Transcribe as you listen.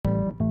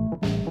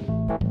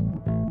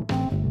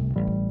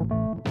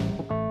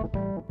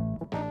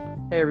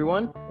Hey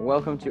everyone,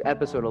 welcome to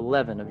episode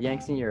 11 of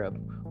Yanks in Europe.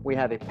 We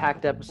have a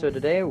packed episode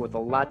today with a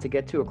lot to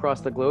get to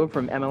across the globe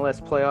from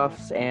MLS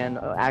playoffs and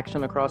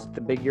action across the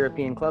big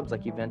European clubs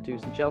like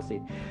Juventus and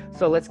Chelsea.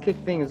 So let's kick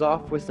things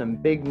off with some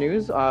big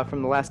news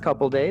from the last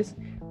couple days.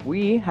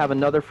 We have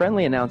another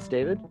friendly announced,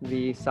 David.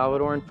 The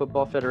Salvadoran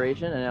Football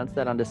Federation announced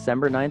that on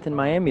December 9th in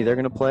Miami, they're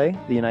going to play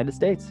the United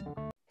States.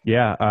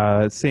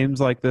 Yeah, it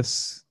seems like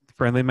this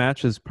friendly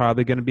match is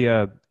probably going to be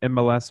a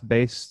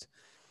MLS-based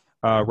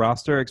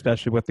roster,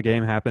 especially with the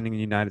game happening in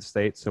the United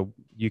States. So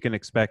you can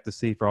expect to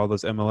see for all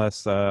those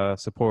MLS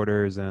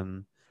supporters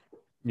and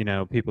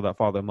people that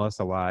follow MLS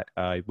a lot.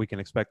 We can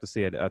expect to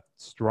see a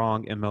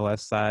strong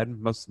MLS side.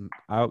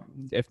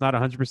 If not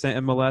 100%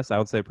 MLS, I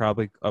would say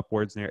probably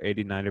upwards near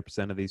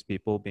 80-90% of these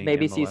people being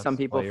Maybe see some MLS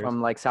people players.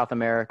 from like South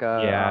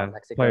America, Yeah,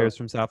 Mexico. players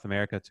from South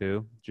America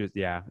too. You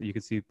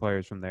can see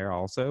players from there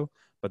also.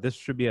 But this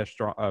should be a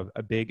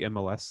big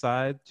MLS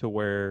side to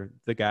where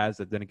the guys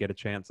that didn't get a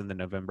chance in the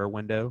November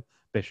window,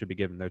 they should be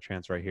given their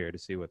chance right here to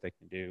see what they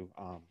can do.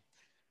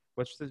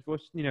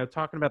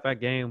 Talking about that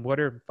game, what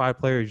are 5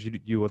 players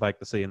you would like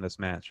to see in this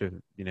match? If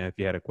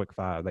you had a quick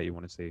 5 that you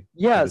want to see.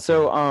 Yeah,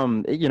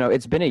 so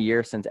it's been a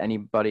year since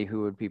anybody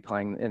who would be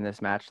playing in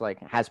this match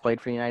has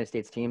played for the United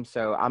States team.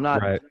 So I'm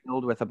not Right.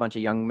 filled with a bunch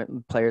of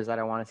young players that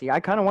I want to see. I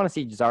kind of want to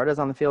see Zardes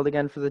on the field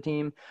again for the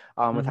team,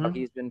 with how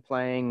he's been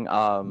playing.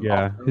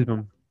 Yeah, he's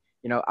been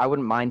I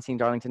wouldn't mind seeing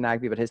Darlington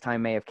Nagbe, but his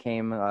time may have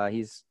came.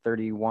 He's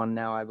 31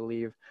 now, I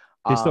believe.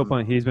 He's still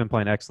playing. He's been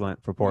playing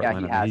excellent for Yeah,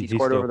 Portland. he has. He He's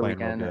scored still over the playing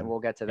real weekend, and good.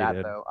 we'll get to He that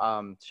did.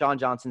 though. Sean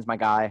Johnson's my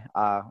guy.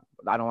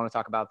 I don't want to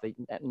talk about the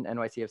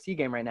NYCFC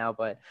game right now,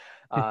 but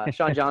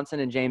Sean Johnson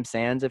and James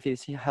Sands, if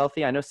he's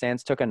healthy. I know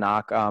Sands took a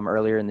knock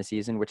earlier in the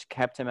season, which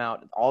kept him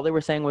out. All they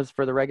were saying was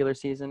for the regular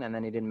season, and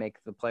then he didn't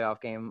make the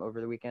playoff game over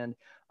the weekend.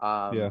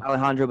 Yeah.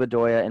 Alejandro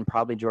Bedoya and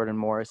probably Jordan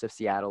Morris if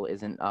Seattle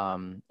isn't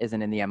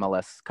in the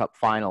MLS Cup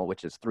final,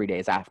 which is 3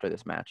 days after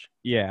this match.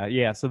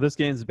 Yeah. So this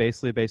game is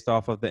basically based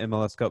off of the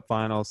MLS Cup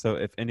final. So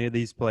if any of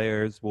these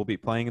players will be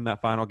playing in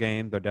that final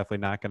game, they're definitely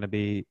not going to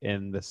be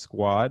in the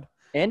squad.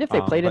 And if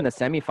they played in the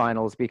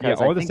semifinals,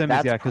 because or I the think semis,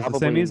 that's because the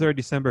probably, semis are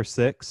December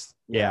 6th.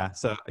 Yeah. Yeah,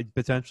 so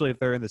potentially if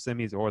they're in the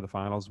semis or the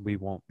finals, we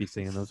won't be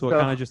seeing those. So it So-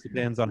 kind of just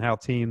depends on how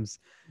teams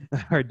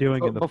are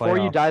doing in the Before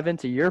you playoffs. dive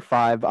into year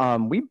 5,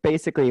 we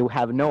basically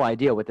have no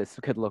idea what this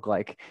could look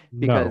like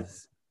No.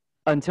 because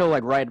until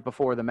right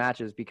before the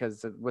matches,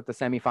 because with the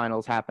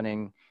semifinals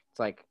happening,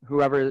 it's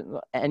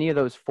any of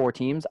those 4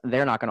 teams,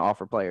 they're not going to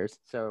offer players.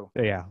 So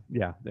Yeah.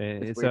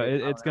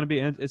 It's gonna be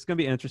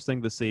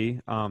interesting to see.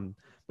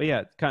 But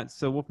yeah,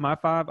 so with my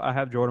 5, I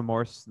have Jordan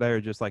Morris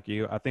there, just like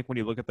you. I think when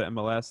you look at the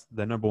MLS,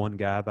 the number one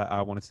guy that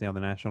I want to see on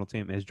the national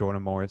team is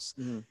Jordan Morris.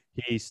 Mhm.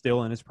 He's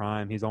still in his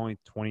prime. He's only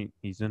 20.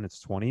 He's in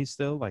his 20s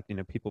still.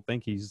 People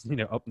think he's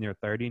up near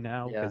 30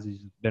 now because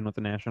he's been with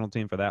the national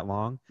team for that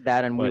long.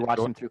 That, and we But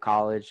watched him through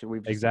college.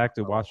 We've just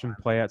Exactly. Watched him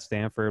play at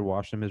Stanford,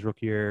 watched him his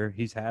rookie year.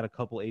 He's had a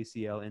couple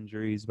ACL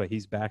injuries, but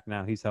he's back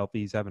now. He's healthy.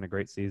 He's having a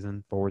great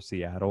season for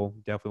Seattle.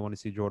 Definitely want to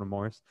see Jordan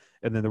Morris.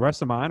 And then the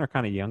rest of mine are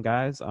kind of young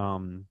guys.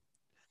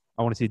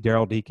 I want to see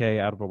Daryl DK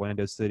out of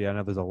Orlando City. I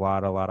know there's a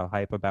lot of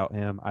hype about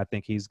him. I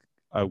think he's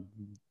a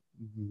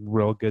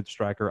real good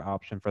striker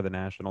option for the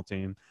national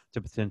team to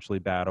potentially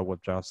battle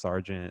with Josh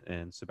Sargent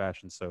and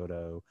Sebastian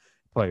Soto,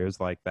 players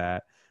like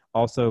that.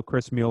 Also,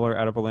 Chris Mueller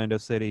out of Orlando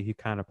City, he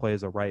kind of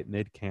plays a right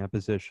mid-cam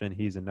position.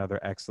 He's another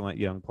excellent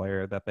young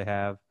player that they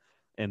have.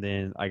 And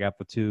then I got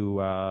the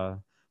 2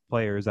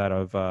 players out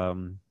of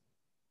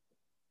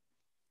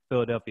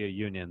Philadelphia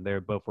Union. They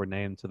both were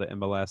named to the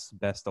MLS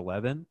Best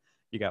 11.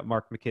 You got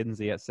Mark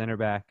McKenzie at center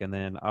back, and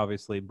then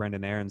obviously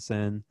Brendan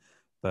Aronson,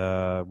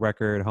 the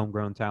record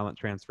homegrown talent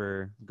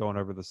transfer going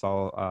over the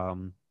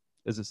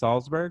is it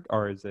Salzburg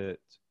or is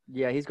it?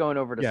 Yeah, he's going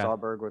over to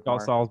Salzburg with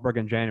Mark. Salzburg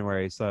in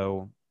January.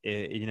 So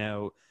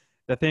the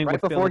thing Right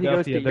with before he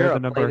goes Philadelphia, to they're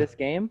Europe, the play number this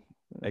game.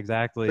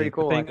 exactly. Pretty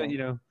cool. The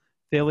thing,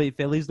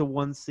 Philly's the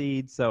 1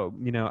 seed, so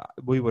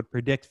we would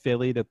predict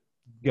Philly to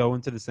go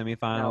into the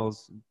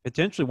semifinals,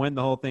 potentially win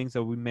the whole thing.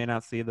 So we may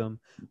not see them,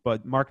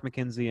 but Mark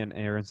McKenzie and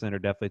Aronson are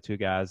definitely 2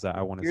 guys that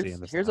I want to see in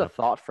this. Here's a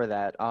thought for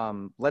that.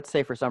 Let's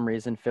say for some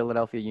reason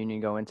Philadelphia Union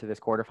go into this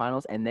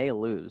quarterfinals and they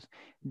lose.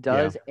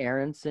 Does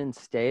Aronson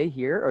stay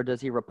here, or does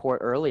he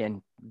report early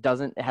and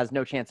has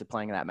no chance of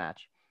playing that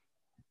match?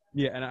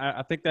 Yeah, and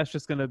I think that's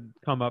just going to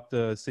come up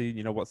to see,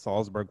 what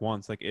Salzburg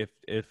wants. Like if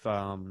it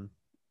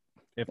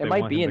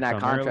might be in that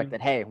contract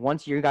that, hey,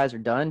 once you guys are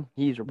done,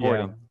 he's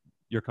reporting. Yeah,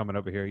 you're coming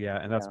over here. Yeah,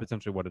 and that's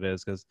potentially what it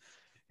is, because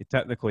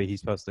technically he's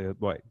supposed to,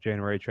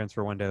 January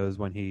transfer window is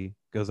when he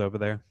goes over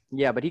there.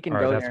 Yeah, but he can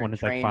go that's there when and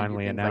it's train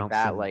finally and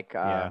announced. like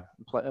that.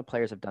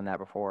 Players have done that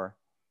before.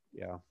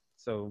 Yeah.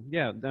 So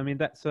yeah, I mean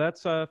that's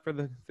for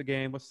the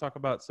game. Let's talk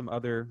about some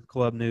other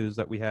club news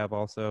that we have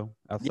also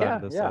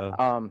outside of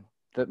this.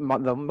 The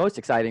most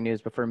exciting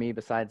news, but for me,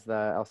 besides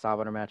the El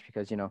Salvador match,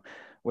 because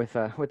with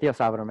the El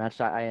Salvador match,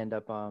 I end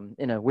up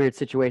in a weird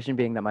situation,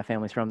 being that my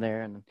family's from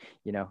there, and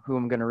who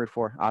I'm going to root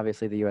for,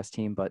 obviously the U.S.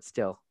 team, but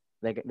still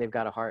they've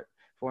got a heart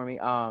for me.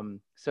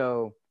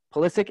 So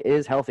Pulisic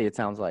is healthy, it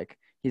sounds like.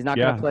 He's not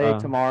going Yeah. to play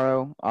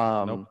tomorrow.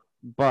 Nope.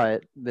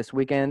 But this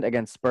weekend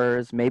against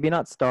Spurs, maybe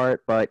not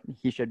start, but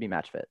he should be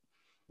match fit.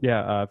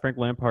 Yeah, Frank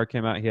Lampard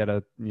came out. He had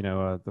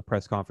the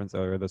press conference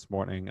earlier this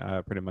morning,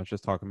 pretty much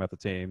just talking about the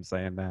team,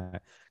 saying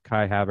that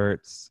Kai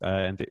Havertz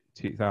and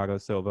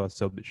Thiago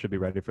Silva should be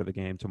ready for the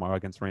game tomorrow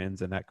against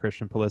Rennes, and that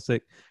Christian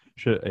Pulisic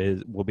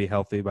will be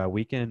healthy by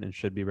weekend and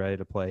should be ready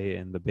to play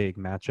in the big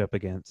matchup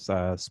against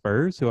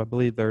Spurs, who I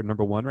believe they're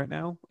number 1 right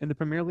now in the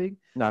Premier League.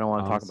 No, I don't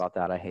want to talk about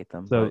that. I hate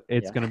them. So but,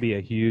 it's going to be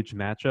a huge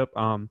matchup.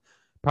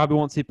 Probably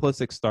won't see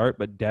Pulisic start,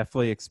 but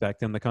definitely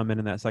expect him to come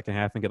in that second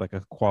half and get like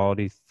a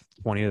quality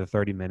 20 to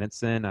 30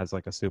 minutes in as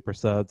like a super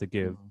sub to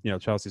give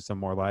Chelsea some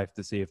more life,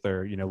 to see if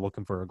they're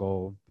looking for a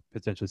goal,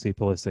 potentially see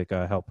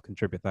Pulisic help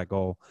contribute that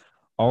goal.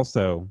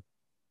 Also,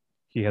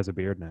 he has a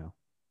beard now.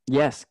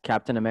 Yes,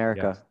 Captain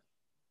America. Yes.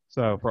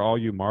 So for all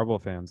you Marvel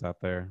fans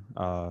out there,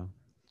 kind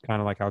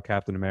of like how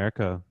Captain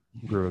America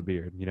grew a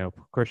beard.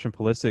 Christian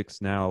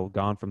Pulisic's now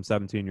gone from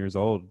 17 years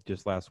old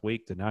just last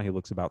week to now he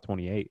looks about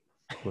 28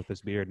 with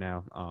this beard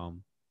now.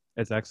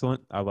 It's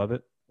excellent. I love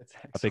it.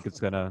 I think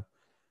it's gonna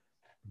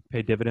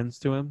pay dividends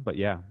to him. But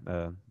yeah,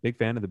 big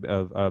fan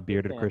of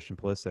bearded Christian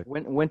Pulisic.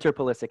 Winter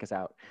Pulisic is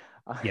out.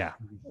 Yeah,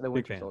 the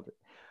Winter Soldier.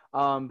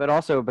 But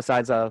also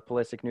besides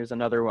Pulisic news,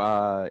 another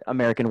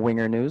American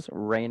winger news: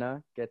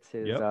 Reyna gets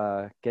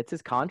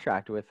his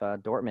contract with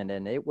Dortmund,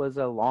 and it was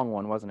a long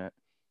one, wasn't it?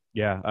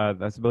 Yeah,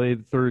 that's I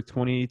believe through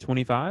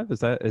 2025.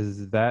 Is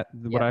that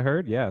what I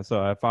heard? Yeah, so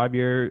a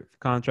 5-year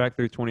contract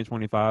through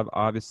 2025.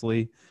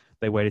 Obviously,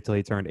 they waited till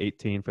he turned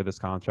 18 for this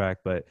contract,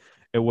 but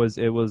it was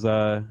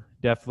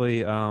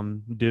definitely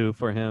due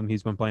for him.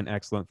 He's been playing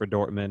excellent for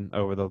Dortmund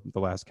over the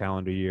last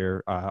calendar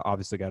year.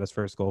 Obviously, got his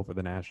first goal for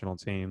the national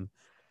team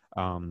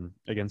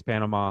against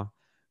Panama.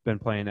 Been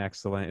playing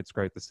excellent. It's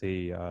great to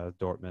see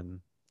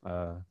Dortmund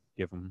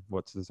give him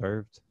what's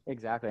deserved.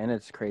 Exactly, and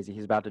it's crazy.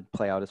 He's about to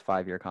play out his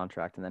 5-year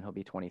contract, and then he'll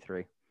be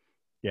 23.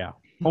 Yeah,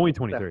 only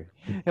 23.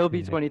 So he'll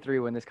be 23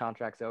 when this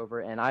contract's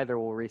over, and either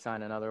will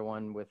re-sign another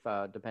one with,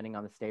 depending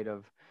on the state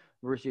of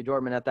Borussia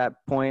Dortmund at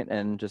that point,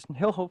 and just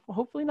he'll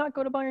hopefully not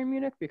go to Bayern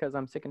Munich, because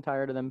I'm sick and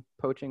tired of them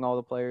poaching all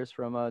the players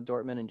from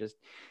Dortmund and just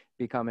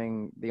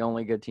becoming the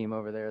only good team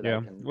over there. Yeah,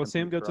 we'll see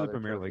him go to the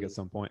Premier League at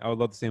some point. I would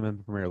love to see him in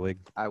the Premier League.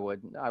 I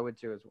would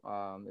too.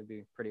 It'd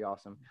be pretty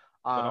awesome.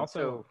 But also,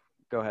 so,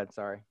 go ahead.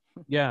 Sorry.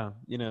 Yeah,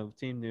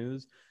 team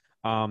news.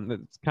 It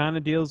kind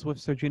of deals with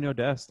Sergiño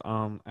Dest.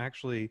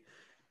 Actually,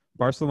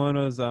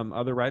 Barcelona's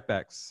other right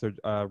backs,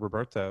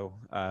 Roberto.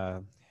 I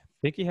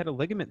think he had a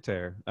ligament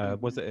tear.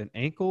 Was it an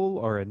ankle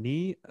or a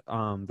knee?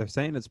 They're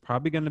saying it's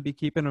probably going to be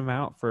keeping him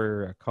out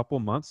for a couple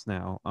months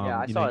now. Yeah,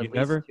 I saw at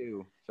least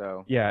 2.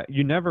 So yeah,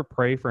 you never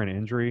pray for an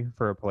injury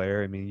for a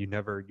player. I mean, you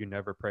never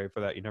pray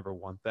for that. You never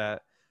want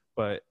that.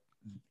 But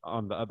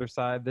on the other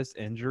side, this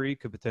injury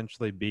could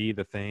potentially be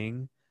the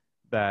thing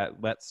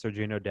that lets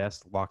Sergiño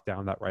Dest lock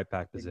down that right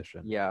back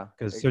position. Yeah,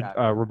 because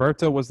exactly.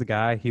 Roberto was the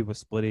guy he was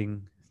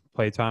splitting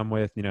playtime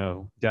with.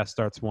 Dest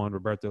starts one,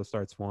 Roberto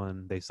starts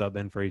one. They sub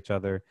in for each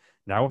other.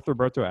 Now with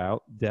Roberto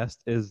out,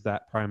 Dest is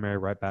that primary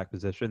right back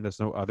position. There's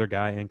no other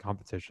guy in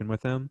competition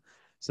with him.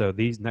 So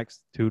these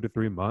next 2 to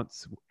 3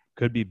 months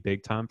could be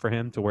big time for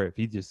him, to where if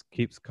he just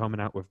keeps coming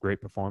out with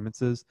great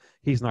performances,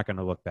 he's not going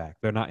to look back.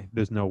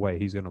 There's no way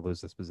he's going to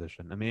lose this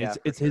position. I mean,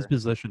 it's his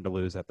position to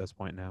lose at this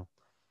point now.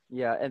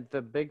 Yeah, and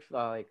the big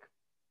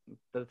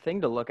the thing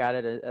to look at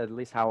it, at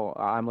least how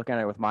I'm looking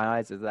at it with my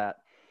eyes, is that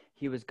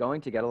he was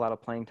going to get a lot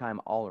of playing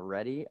time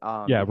already.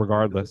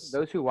 Regardless.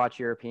 Those who watch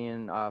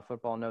European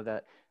football know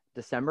that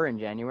December and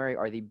January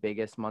are the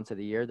biggest months of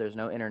the year. There's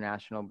no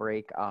international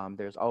break.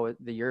 There's always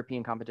the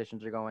European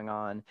competitions are going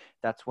on.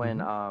 That's when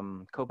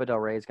Copa del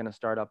Rey is going to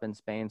start up in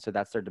Spain. So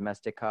that's their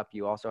domestic cup.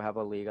 You also have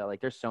a Liga.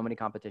 Like, there's so many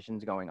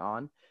competitions going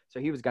on. So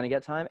he was going to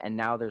get time, and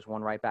now there's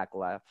one right back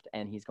left,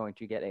 and he's going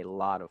to get a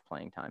lot of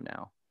playing time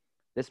now.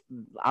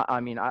 I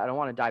mean, I don't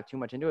want to dive too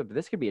much into it, but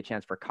this could be a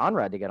chance for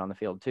Conrad to get on the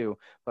field too.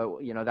 But,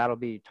 that'll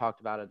be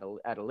talked about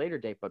at a later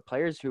date. But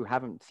players who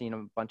haven't seen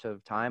a bunch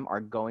of time are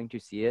going to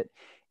see it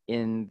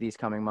in these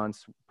coming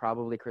months.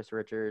 Probably Chris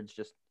Richards.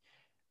 Just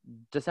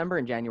December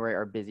and January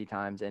are busy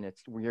times, and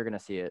you're going to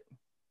see it.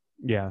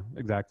 Yeah,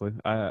 exactly.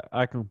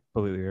 I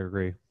completely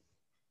agree.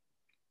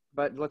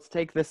 But let's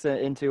take this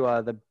into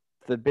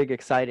the big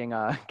exciting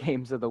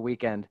games of the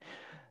weekend.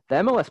 The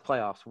MLS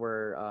playoffs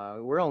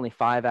we're only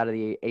 5 out of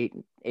the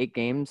eight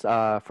games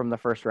from the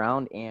first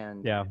round,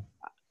 and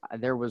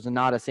there was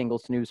not a single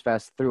snooze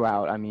fest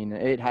throughout. I mean,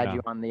 it had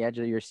you on the edge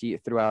of your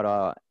seat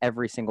throughout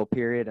every single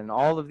period, and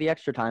all of the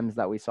extra times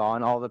that we saw,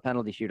 and all the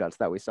penalty shootouts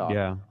that we saw.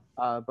 Yeah.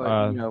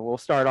 But we'll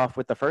start off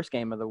with the first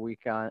game of the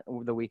weekend,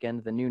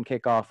 the noon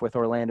kickoff with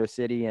Orlando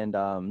City and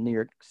New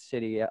York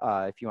City.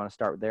 If you want to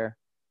start there.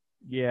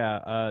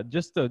 Yeah.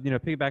 Just to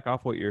piggyback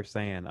off what you're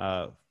saying.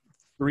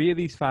 3 of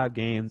these 5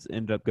 games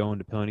ended up going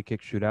to penalty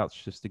kick shootouts,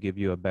 just to give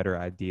you a better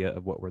idea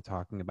of what we're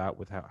talking about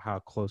with how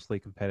closely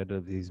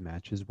competitive these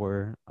matches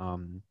were.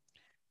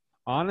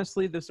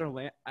 Honestly,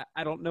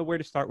 I don't know where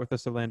to start with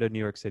this Orlando-New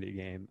York City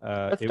game.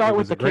 Let's start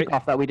with the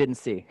kickoff that we didn't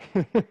see.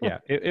 Yeah,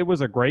 it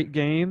was a great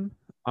game.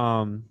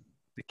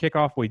 The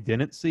kickoff we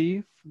didn't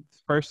see.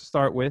 First to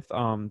start with,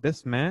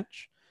 this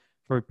match,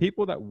 for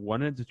people that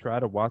wanted to try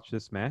to watch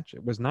this match,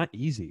 it was not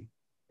easy.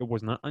 It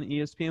was not on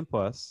ESPN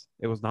Plus.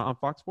 It was not on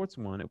Fox Sports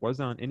 1. It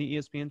wasn't on any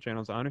ESPN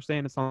channels. I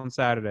understand it's on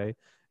Saturday.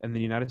 In the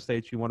United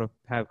States, you want to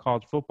have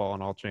college football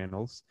on all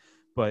channels,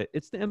 but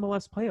it's the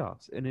MLS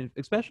playoffs, and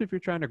especially if you're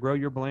trying to grow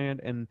your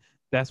brand, and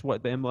that's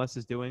what the MLS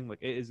is doing. Like,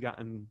 it has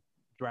gotten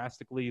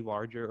drastically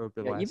larger over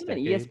the Yeah, last even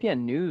in decade. ESPN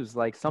News,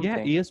 like Yeah,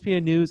 something.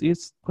 ESPN News.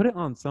 It's put it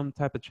on some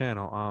type of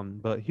channel.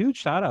 But huge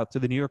shout out to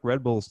the New York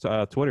Red Bulls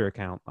Twitter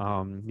account.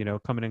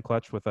 Coming in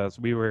clutch with us.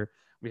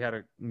 We had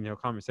a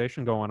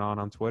conversation going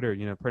on Twitter.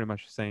 Pretty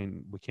much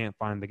saying we can't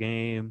find the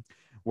game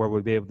where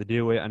we'd be able to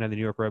do it. I know the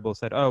New York Red Bulls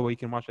said, "Oh, well, you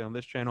can watch it on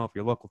this channel if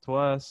you're local to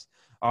us."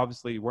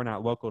 Obviously, we're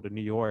not local to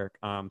New York.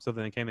 So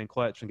then they came in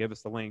clutch and gave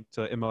us the link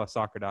to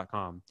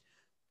MLSsoccer.com.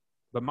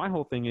 But my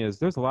whole thing is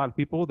there's a lot of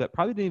people that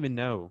probably didn't even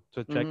know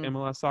to check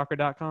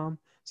MLSsoccer.com.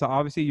 So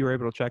obviously you were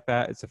able to check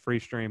that. It's a free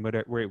stream,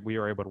 but we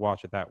were able to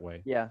watch it that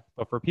way. Yeah.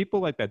 But for people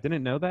like that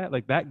didn't know that,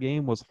 like that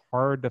game was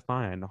hard to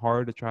find,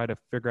 hard to try to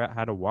figure out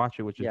how to watch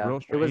it, which is real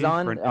strange It was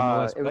on for an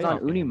MLS it was on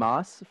playoff game.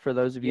 Unimas for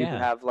those of you who Yeah.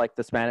 have like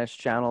the Spanish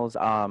channels,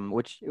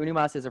 which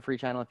Unimas is a free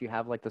channel if you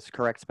have like this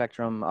correct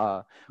spectrum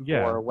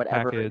Yeah, or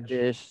whatever package.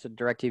 dish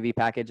DirecTV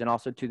package, and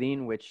also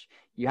Tudin, which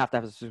you have to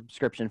have a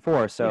subscription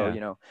for. So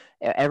Yeah.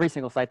 every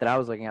single site that I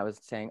was looking at was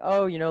saying,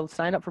 oh,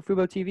 sign up for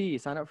Fubo TV,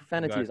 sign up for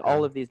Fanatees, Exactly.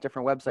 all of these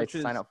different websites Which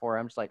to sign is- up for.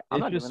 I'm just like, I'm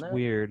It's not doing just that.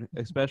 weird,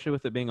 especially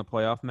with it being a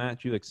playoff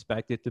match. You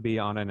expect it to be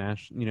on a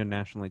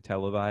nationally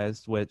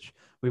televised, which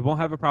we won't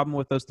have a problem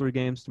with those 3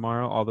 games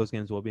tomorrow. All those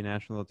games will be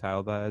nationally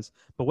televised.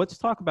 But let's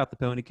talk about the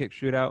penalty kick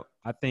shootout.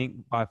 I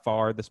think by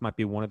far this might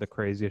be one of the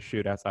craziest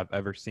shootouts I've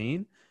ever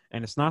seen.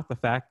 And it's not the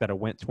fact that it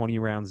went 20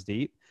 rounds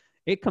deep.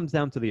 It comes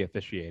down to the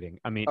officiating.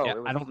 I mean,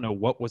 I don't know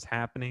what was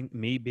happening.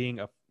 Me being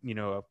a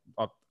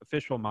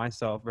official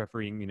myself,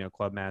 refereeing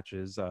club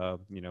matches,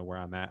 where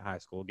I'm at, high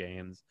school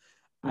games.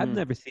 I've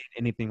never seen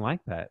anything like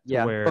that.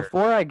 Yeah.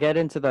 Before I get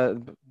into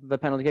the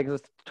penalty kick,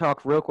 let's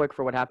talk real quick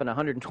for what happened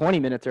 120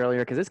 minutes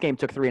earlier, because this game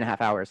took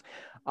 3.5 hours.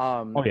 It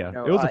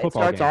was a football It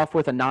starts game. off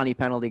with a Nani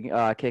penalty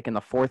kick in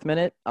the 4th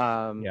minute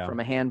from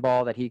a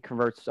handball that he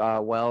converts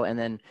well, and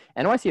then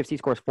NYCFC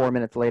scores 4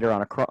 minutes later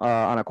on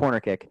a corner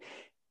kick.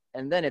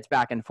 And then it's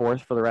back and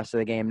forth for the rest of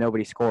the game.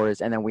 Nobody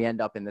scores, and then we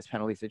end up in this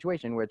penalty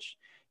situation, which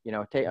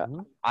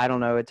I don't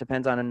know. It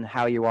depends on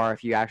how you are.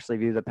 If you actually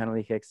view the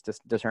penalty kicks to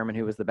determine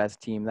who was the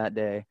best team that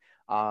day.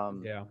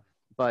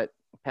 But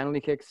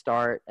penalty kicks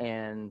start,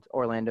 and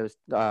Orlando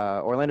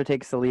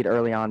takes the lead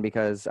early on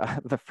because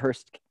the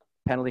first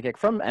penalty kick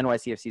from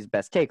NYCFC's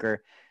best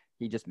taker,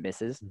 he just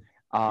misses.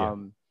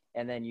 And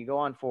then you go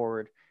on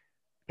forward.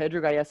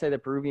 Pedro Gallese, the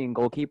Peruvian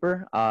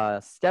goalkeeper,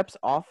 steps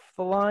off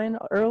the line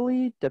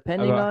early,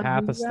 depending on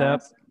half a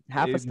step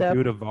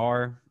due to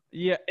VAR.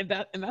 Yeah, and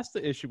that's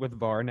the issue with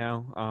VAR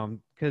now.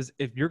 Because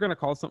if you're going to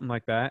call something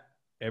like that,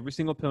 every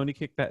single penalty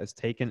kick that is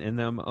taken in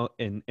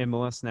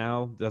MLS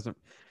now doesn't,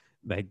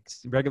 like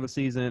regular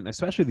season,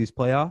 especially these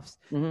playoffs.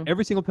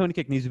 Every single penalty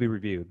kick needs to be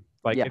reviewed.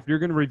 If you're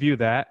going to review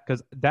that,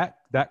 because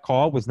that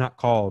call was not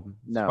called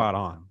spot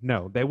on.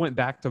 No, they went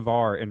back to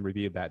VAR and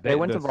reviewed that. They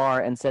went to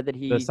VAR and said that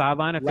the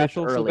sideline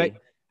official. Early.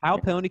 How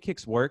penalty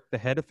kicks work? The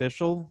head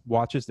official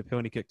watches the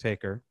penalty kick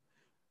taker.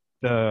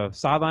 The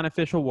sideline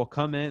official will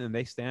come in and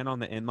they stand on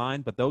the end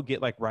line, but they'll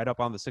get right up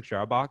on the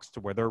 6-yard box to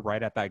where they're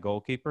right at that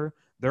goalkeeper.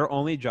 Their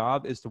only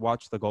job is to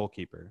watch the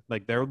goalkeeper.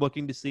 They're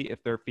looking to see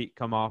if their feet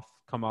come off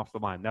the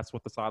line. That's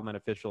what the sideline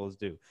officials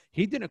do.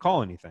 He didn't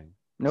call anything.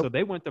 Nope. So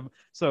they went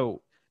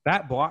to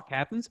that block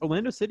happens.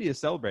 Orlando City is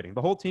celebrating.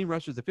 The whole team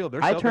rushes the field.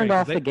 I turned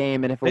off the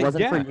game, and if it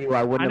wasn't for you,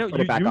 I wouldn't have put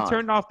it back on. You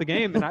turned off the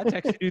game, and I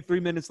texted you 3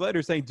 minutes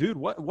later saying, "Dude,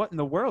 what in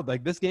the world?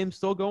 This game's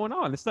still going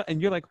on. It's not."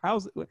 And you're like,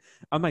 "How's it?"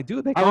 I'm like,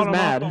 "Dude, they called him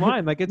off the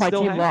line. It's my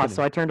still team happening." lost,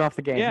 so I turned off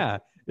the game. Yeah,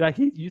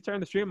 you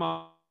turned the stream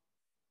off.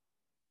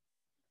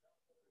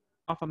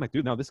 I'm like,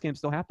 dude, no, this game's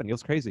still happening. It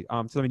was crazy.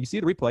 So when you see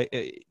the replay,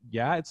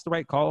 it's the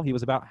right call. He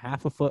was about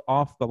half a foot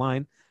off the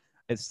line.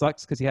 It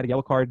sucks because he had a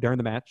yellow card during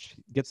the match.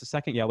 Gets a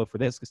second yellow for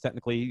this because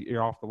technically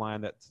you're off the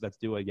line. That's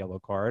due a yellow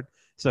card.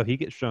 So he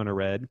gets shown a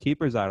red.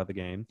 Keeper's out of the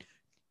game.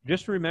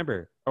 Just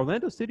remember,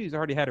 Orlando City's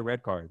already had a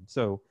red card.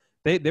 So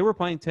they were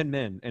playing 10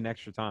 men in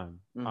extra time.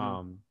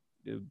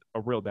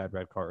 A real bad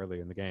red card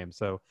earlier in the game.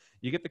 So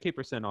you get the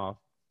keeper sent off.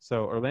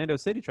 So Orlando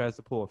City tries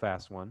to pull a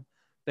fast one.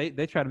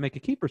 They try to make a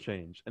keeper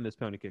change in this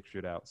penalty kick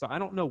shootout. So I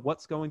don't know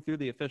what's going through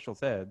the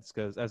officials' heads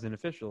because as an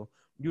official,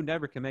 you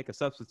never can make a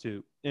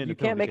substitute in. You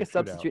can't make a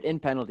substitute in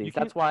penalties.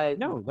 That's why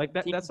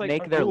that's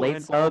make their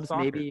late subs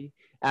maybe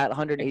at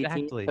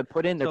 118 to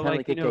put in their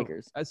penalty kick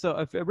takers. So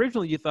if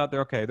originally you thought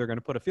they're going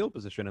to put a field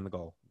position in the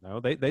goal.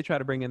 No, they try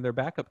to bring in their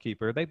backup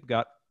keeper.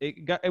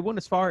 It went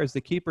as far as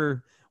the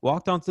keeper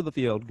walked onto the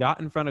field, got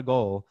in front of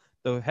goal.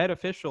 The head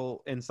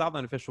official and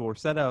sideline official were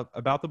set up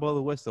about to blow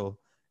the whistle.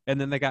 And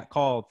then they got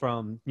called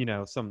from,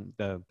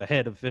 the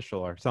head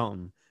official or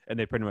something. And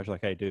they pretty much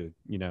like, hey, dude,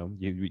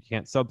 you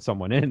can't sub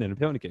someone in a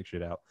penalty kick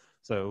shootout.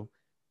 So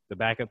The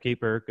backup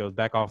keeper goes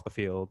back off the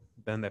field.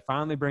 Then they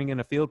finally bring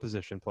in a field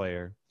position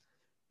player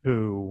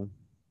who,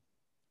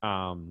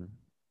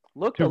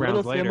 Looked 2 a little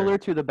rounds later, similar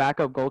to the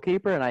backup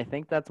goalkeeper, and I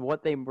think that's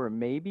what they were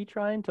maybe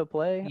trying to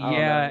play.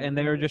 yeah, and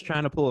they were just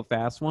trying to pull a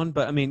fast one.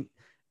 But I mean,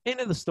 end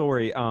of the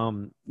story.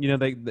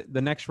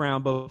 The next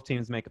round, both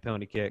teams make a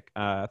penalty kick.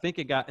 I think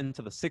it got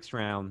into the 6th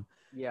round.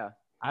 Yeah.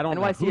 I don't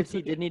know who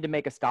NYCFC did need to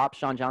make a stop.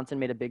 Sean Johnson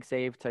made a big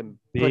save to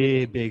put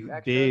it into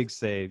extras. big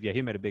save. Yeah,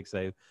 he made a big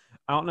save.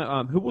 I don't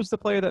know who was the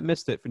player that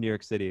missed it for New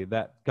York City.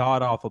 That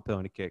god awful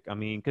penalty kick. I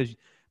mean, because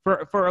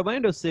for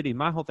Orlando City,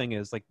 my whole thing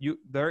is like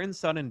they're in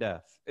sudden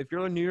death. If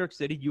you're in New York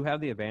City, you have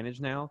the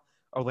advantage now.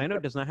 Orlando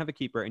does not have a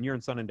keeper, and you're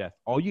in sudden death.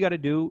 All you got to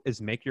do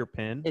is make your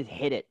pin. Is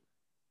hit it.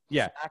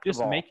 Yeah, Smack just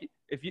the ball. make it.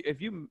 If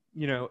you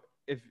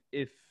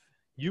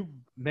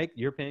make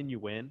your pin, you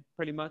win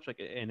pretty much. Like,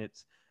 and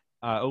it's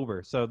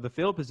over. So the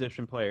field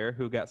position player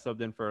who got subbed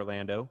in for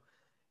Orlando,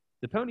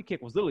 the penalty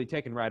kick was literally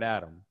taken right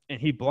at him,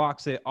 and he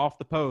blocks it off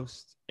the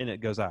post, and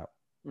it goes out.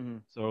 Mm-hmm.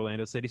 So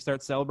Orlando City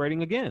starts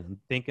celebrating again,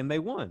 thinking they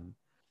won,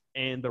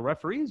 and the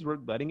referees were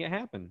letting it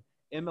happen.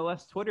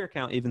 MLS Twitter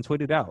account even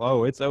tweeted out,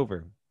 "Oh, it's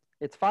over."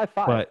 It's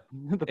 5-5. But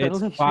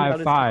it's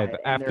 5-5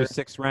 after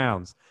 6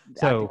 rounds.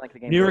 So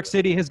like New York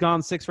City has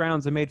gone 6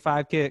 rounds and made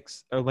 5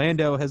 kicks.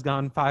 Orlando has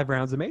gone 5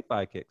 rounds and made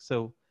 5 kicks.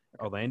 So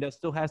Orlando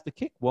still has to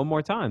kick one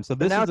more time. So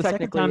this is the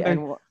second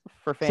time.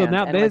 For fans, so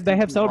now they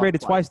have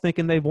celebrated twice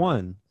thinking they've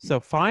won. So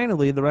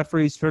finally the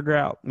referees figure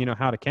out,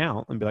 how to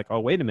count and be like,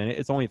 oh, wait a minute.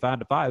 It's only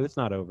 5-5. It's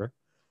not over.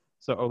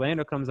 So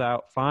Orlando comes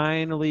out,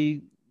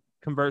 finally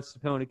converts the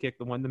penalty kick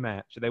to win the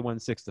match. They won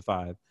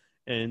 6-5.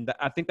 And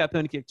I think that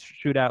penalty kick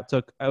shootout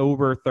took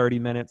over 30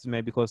 minutes,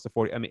 maybe close to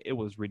 40. I mean, it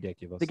was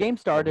ridiculous. The game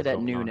started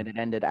at noon and it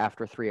ended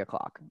after 3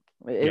 o'clock.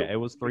 It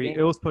was 3.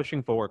 It was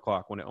pushing 4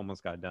 o'clock when it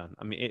almost got done.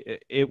 I mean,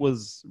 it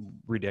was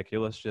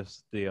ridiculous,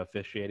 just the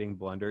officiating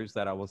blunders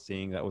that I was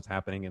seeing that was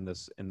happening in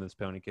this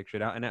penalty kick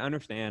shootout. And I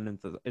understand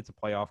it's a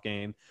playoff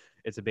game,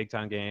 it's a big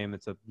time game,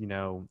 it's a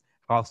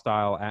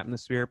hostile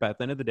atmosphere. But at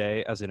the end of the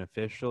day, as an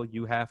official,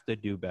 you have to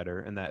do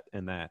better. In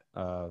that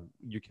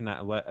you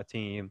cannot let a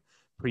team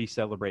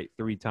pre-celebrate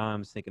 3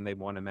 times thinking they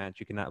won a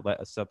match. You cannot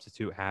let a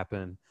substitute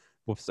happen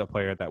with a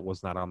player that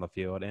was not on the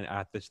field. And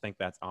I just think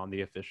that's on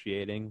the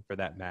officiating for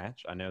that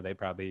match. I know they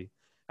probably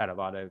had a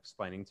lot of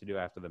explaining to do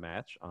after the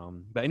match.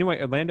 But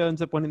anyway, Orlando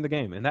ends up winning the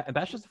game. And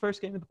that's just the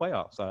first game of the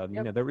playoffs.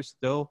 Yep. There were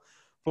still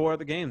 4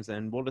 other games,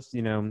 and we'll just,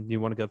 you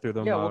want to go through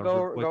them? Yeah, we'll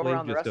go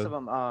around the rest of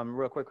them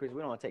real quick because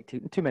we don't want to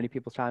take too many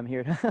people's time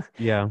here.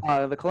 Yeah.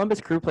 The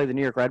Columbus Crew played the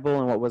New York Red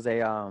Bull in what was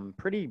a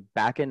pretty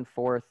back and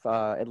forth,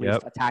 at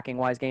least attacking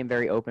wise game,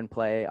 very open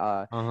play.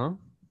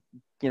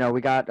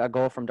 We got a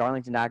goal from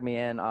Darlington Nagbe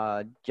and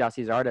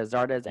Gyasi Zardes.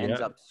 Zardes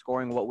ends up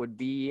scoring what would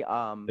be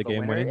the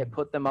game winner. It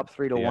put them up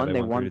 3-1.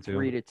 They won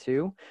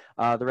 3-2.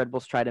 The Red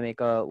Bulls tried to make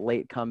a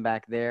late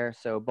comeback there.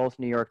 So both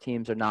New York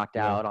teams are knocked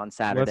out on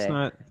Saturday. Let's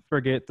not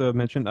forget to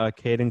mention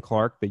Caden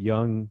Clark, the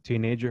young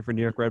teenager for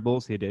New York Red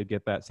Bulls. He did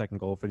get that second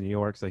goal for New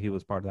York, so he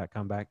was part of that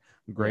comeback.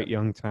 Great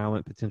young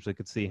talent. Potentially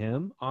could see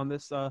him on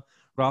this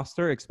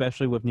roster,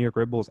 especially with New York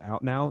Red Bulls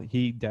out now.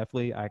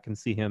 I can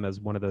see him as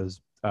one of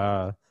those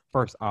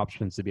first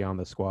options to be on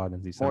the squad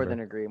in December.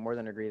 More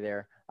than agree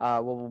there.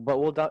 But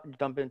we'll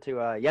dump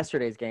into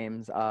yesterday's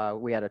games.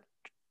 We had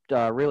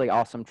a really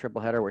awesome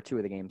triple header where 2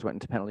 of the games went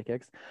into penalty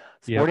kicks.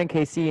 Sporting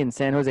KC and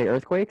San Jose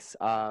Earthquakes,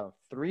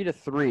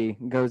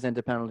 3-3 goes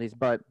into penalties.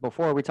 But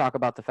before we talk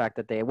about the fact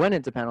that they went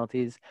into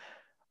penalties,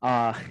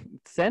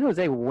 San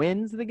Jose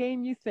wins the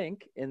game, you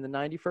think, in the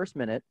 91st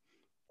minute.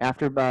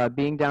 After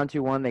being down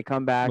 2-1, they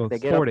come back. They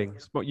get Sporting.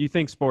 You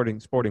think Sporting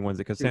wins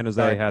it because San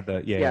Jose had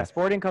the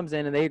Sporting comes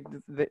in and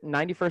the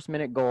 91st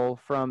minute goal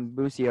from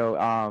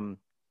Busio.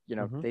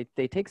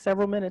 They take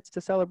several minutes to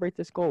celebrate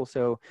this goal.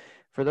 So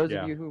for those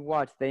of you who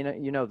watch, they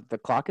know the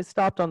clock is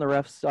stopped on the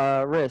ref's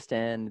wrist,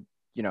 and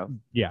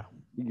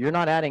you're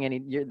not adding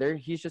any.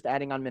 He's just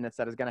adding on minutes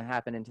that is going to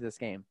happen into this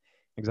game.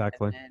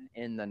 Exactly. And then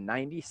in the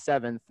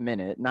 97th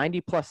minute, 90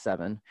 plus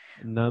 7.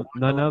 None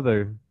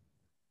other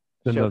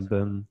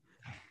than.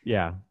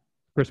 Yeah,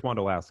 Chris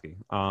Wondolowski,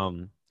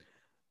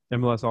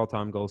 MLS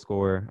all-time goal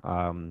scorer,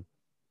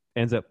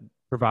 ends up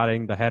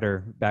providing the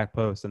header back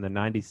post in the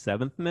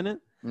 97th minute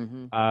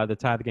to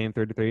tie the game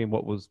 3-3, and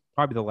what was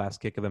probably the last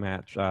kick of the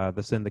match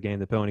to send the game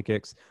to penalty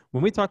kicks.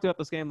 When we talked about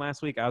this game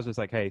last week, I was just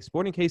like, hey,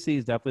 Sporting KC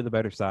is definitely the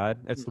better side.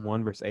 It's the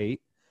 1 versus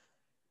 8.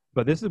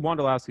 But this is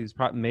Wondolowski's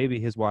maybe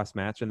his last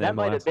match. And that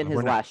might have been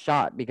his last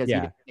shot because he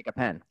didn't take a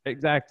pen.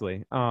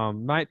 Exactly.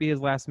 Might be his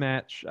last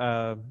match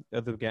of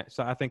the game.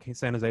 So I think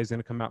San Jose is going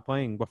to come out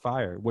playing with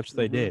fire, which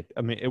they did.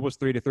 I mean, it was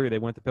 3-3. They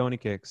went to penalty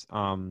kicks.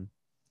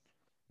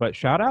 But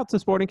shout out to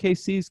Sporting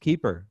KC's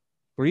keeper.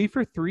 3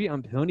 for 3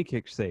 on penalty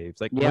kick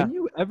saves. Like, when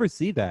you ever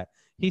see that?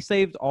 He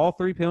saved all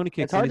 3 penalty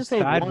kicks. It's hard to say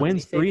side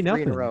wins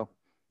 3-0.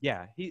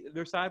 Yeah,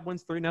 their side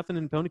wins 3-0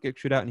 in penalty kick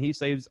shootout, and he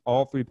saves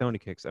all 3 penalty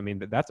kicks. I mean,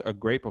 that's a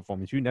great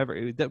performance.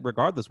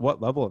 Regardless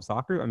what level of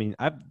soccer, I mean,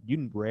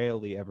 you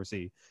rarely ever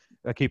see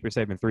a keeper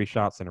saving 3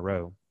 shots in a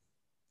row.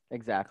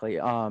 Exactly.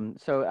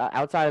 So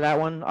outside of that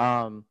one,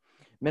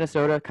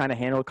 Minnesota kind of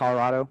handled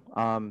Colorado.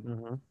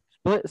 Hmm.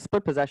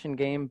 Split possession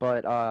game,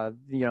 but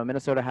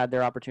Minnesota had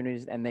their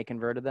opportunities and they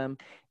converted them,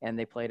 and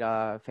they played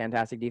a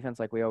fantastic defense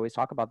like we always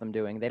talk about them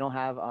doing. They don't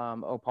have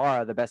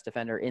Opara, the best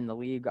defender in the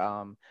league,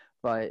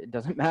 but it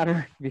doesn't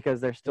matter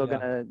because they're still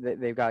Yeah.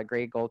 they've got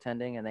great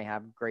goaltending and they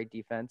have great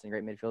defense and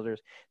great midfielders.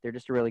 They're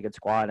just a really good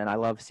squad, and I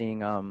love seeing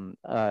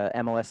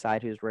MLS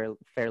side who's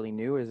fairly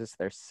new. Is this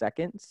their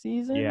second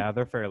season? Yeah,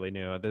 they're fairly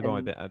new. They've only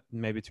And been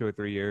maybe 2 or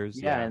 3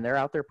 years. yeah, Yeah. and they're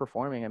out there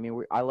performing. I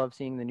mean, I love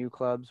seeing the new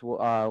clubs.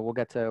 We'll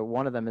get to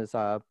one of them is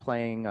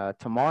playing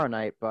tomorrow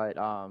night, but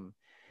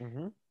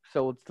Hmm.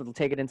 so we'll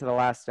take it into the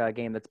last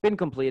game that's been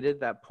completed.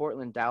 That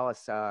Portland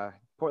Dallas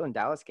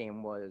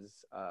game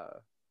was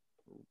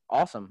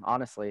awesome.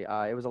 Honestly,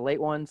 it was a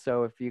late one,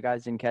 so if you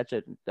guys didn't catch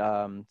it,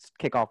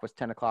 kickoff was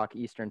 10 o'clock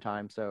Eastern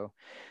time, so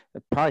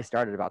it probably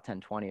started about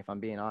 10:20, if I'm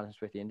being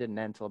honest with you, and didn't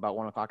end until about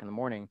 1 o'clock in the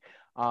morning.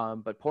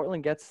 But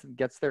Portland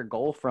gets their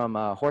goal from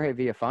Jorge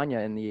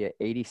Villafana in the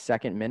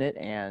 82nd minute,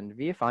 and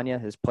Villafana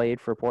has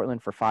played for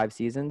Portland for 5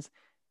 seasons.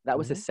 That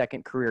was Hmm. his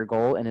second career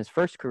goal, and his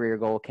first career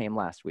goal came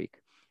last week.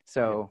 Yeah.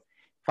 So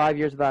 5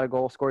 years without a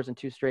goal, scores in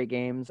 2 straight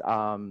games,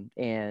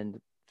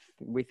 and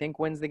we think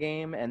wins the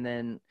game, and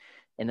then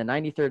in the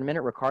 93rd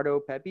minute, Ricardo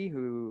Pepi,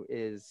 who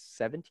is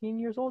 17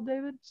 years old,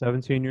 David?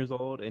 17 years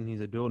old, and he's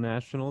a dual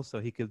national,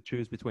 so he could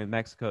choose between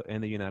Mexico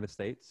and the United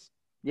States.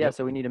 Yeah, Yep.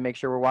 so we need to make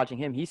sure we're watching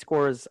him. He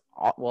scores,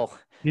 well,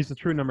 He's the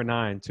true number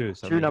 9 too.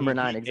 So I true mean, number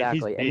nine, and he's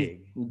exactly. And he's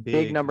big, big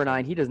big for number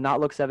nine. He 17. does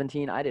not look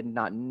 17. I did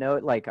not know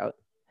it. Like,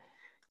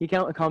 he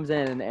comes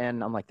in,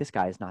 and I'm like, this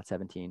guy is not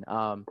 17.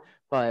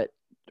 But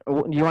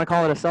do you want to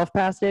call it a self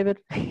pass, David?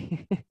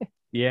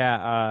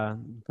 Yeah,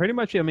 pretty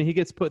much. I mean, he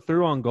gets put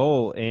through on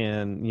goal,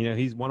 and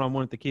he's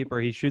one-on-one with the keeper.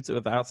 He shoots it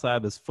with the outside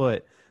of his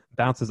foot,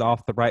 bounces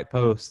off the right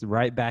post,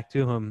 right back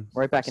to him.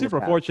 Right back in his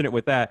Super path. fortunate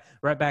with that.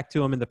 Right back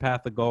to him in the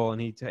path of goal,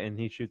 and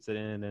he shoots it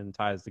in and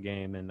ties the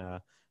game in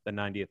the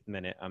 90th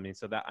minute. I mean,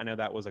 so that I know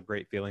that was a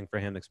great feeling for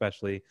him,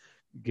 especially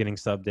getting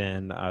subbed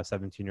in.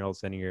 17-year-old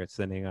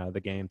sending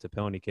the game to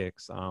penalty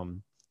kicks.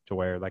 To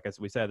where, like as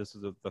we said, this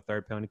was the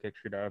third penalty kick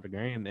shootout of the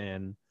game,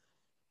 and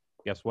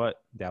guess what?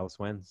 Dallas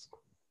wins.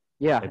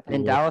 Yeah,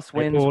 and Dallas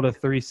They wins. pulled a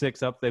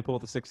 3-6 up. They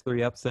pulled a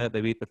 6-3 upset.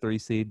 They beat the 3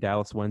 seed.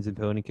 Dallas wins in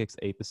penalty kicks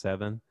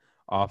 8-7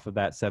 off of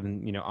that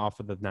off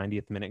of the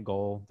 90th minute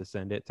goal to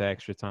send it to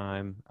extra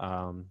time.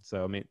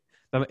 So I mean,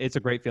 it's a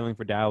great feeling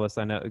for Dallas.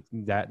 I know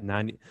that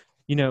 90.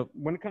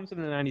 When it comes to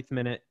the 90th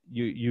minute,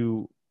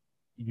 you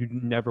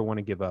never want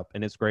to give up,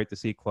 and it's great to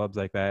see clubs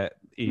like that,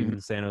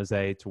 even San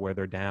Jose, to where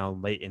they're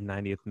down late in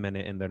 90th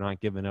minute and they're not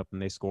giving up,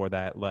 and they score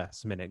that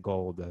last minute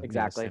goal to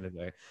Exactly. send it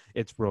there.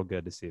 It's real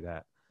good to see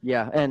that.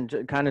 Yeah,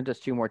 and kind of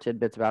just 2 more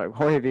tidbits about it.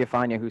 Jorge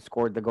Villafana, who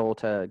scored the goal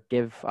to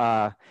give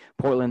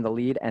Portland the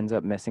lead, ends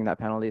up missing that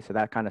penalty, so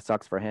that kind of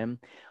sucks for him.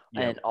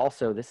 Yep. And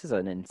also, this is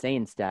an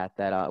insane stat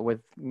that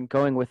with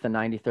going with the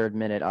 93rd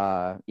minute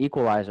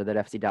equalizer that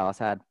FC Dallas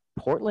had,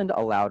 Portland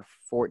allowed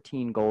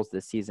 14 goals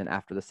this season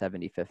after the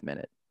 75th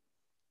minute.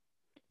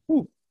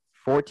 Ooh.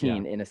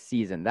 14 in a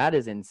season. That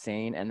is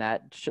insane, and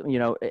that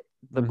the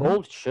Mhm.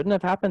 goal shouldn't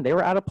have happened. They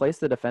were out of place.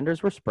 The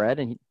defenders were spread,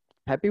 and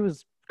Pepe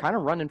was kind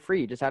of running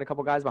free. Just had a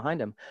couple guys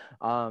behind him,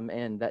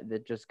 and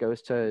that just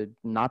goes to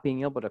not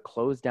being able to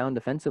close down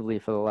defensively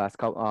for the last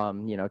couple,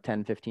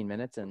 10, 15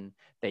 minutes, and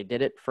they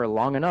did it for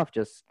long enough.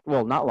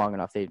 Not long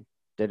enough. They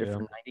did it for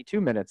 92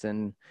 minutes,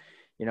 and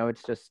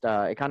it's just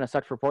it kind of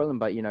sucked for Portland,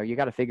 but you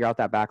got to figure out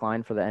that back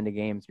line for the end of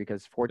games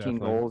because 14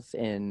 Definitely. goals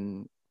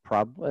in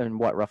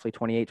roughly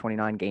 28,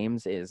 29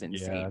 games is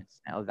insane.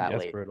 Now that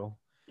late. Brutal.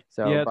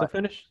 So yeah, but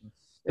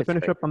to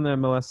finish up on the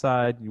MLS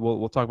side,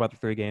 we'll talk about the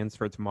 3 games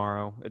for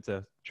tomorrow. It's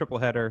a triple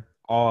header.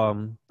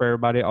 For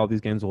everybody, all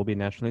these games will be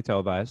nationally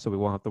televised, so we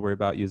won't have to worry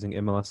about using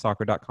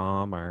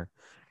MLSsoccer.com or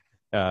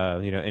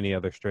any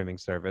other streaming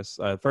service.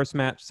 First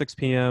match, 6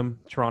 p.m.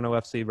 Toronto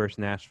FC versus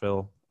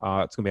Nashville.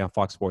 It's gonna be on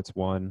Fox Sports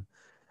 1.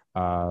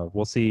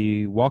 We'll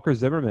see Walker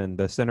Zimmerman,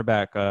 the center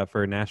back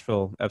for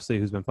Nashville FC,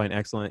 who's been playing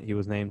excellent. He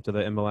was named to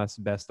the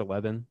MLS Best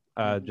 11.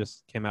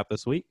 Just came out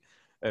this week.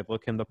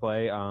 Look him to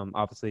play.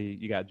 Obviously,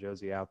 you got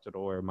Josie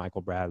Altidore,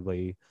 Michael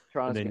Bradley,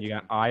 and then you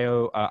got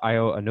Ayo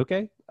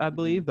Anuke, I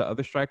believe, the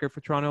other striker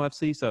for Toronto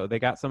FC. So they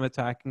got some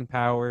attacking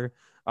power.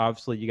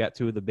 Obviously, you got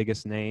 2 of the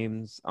biggest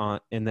names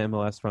in the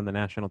MLS from the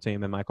national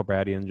team, and Michael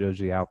Bradley and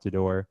Josie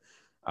Altidore.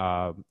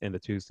 In the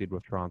 2 seed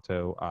with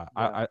Toronto.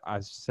 I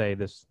say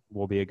this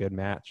will be a good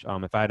match.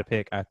 If I had to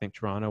pick, I think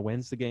Toronto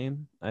wins the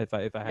game. If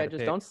I had to just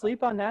pick. don't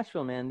sleep on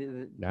Nashville,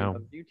 man. No.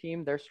 The new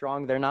team, they're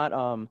strong. They're not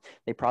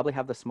they probably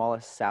have the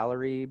smallest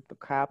salary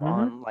cap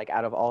on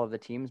out of all of the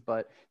teams,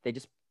 but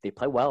they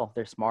play well.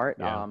 They're smart.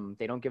 Yeah.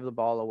 They don't give the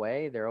ball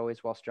away. They're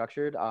always well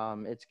structured.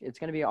 It's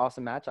going to be an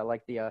awesome match. I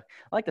like the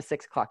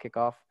 6 o'clock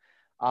kickoff.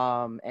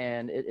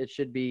 And it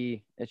should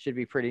be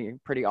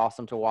pretty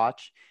awesome to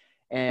watch.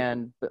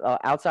 And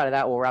outside of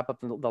that, we'll wrap up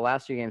the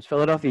last few games.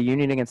 Philadelphia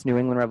Union against New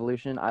England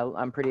Revolution.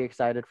 I'm pretty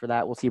excited for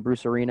that. We'll see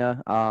Bruce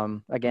Arena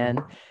again.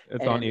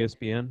 It's on And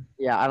ESPN.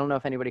 yeah, I don't know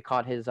if anybody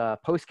caught his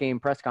post-game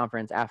press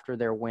conference after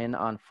their win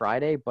on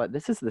Friday, but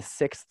this is the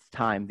 6th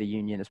time the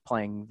Union is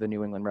playing the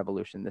New England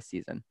Revolution this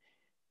season.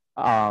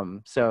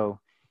 So,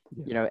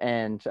 you know,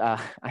 and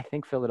I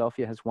think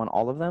Philadelphia has won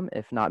all of them.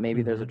 If not,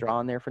 maybe there's a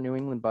draw in there for New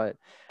England. But,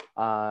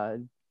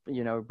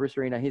 you know, Bruce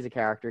Arena, he's a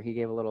character. He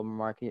gave a little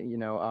remark. You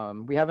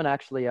know, we haven't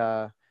actually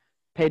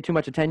paid too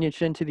much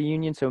attention to the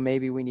Union, so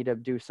maybe we need to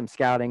do some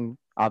scouting.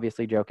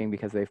 Obviously, joking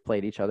because they've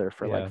played each other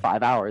for like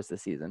 5 hours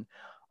this season.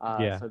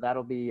 So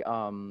that'll be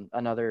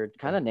another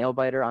kind of nail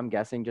biter, I'm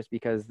guessing, just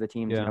because the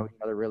teams know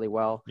each other really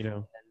well. You know,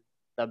 and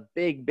the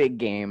big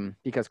game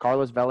because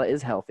Carlos Vela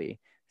is healthy.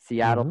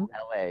 Seattle,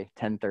 LA,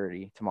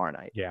 10:30 tomorrow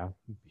night. Yeah,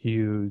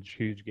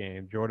 huge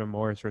game. Jordan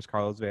Morris versus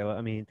Carlos Vela.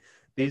 I mean,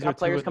 these are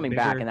players coming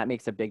back, and that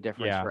makes a big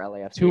difference for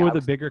LAFC. Two of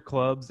the bigger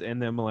clubs in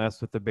the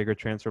MLS with the bigger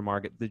transfer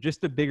market. Just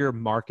the bigger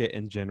market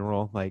in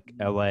general, like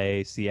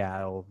LA,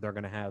 Seattle. They're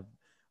going to have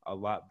a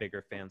lot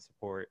bigger fan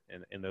support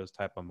in those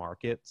type of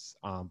markets.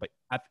 But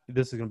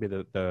this is going to be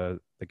the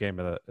game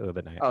of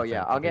the night. Oh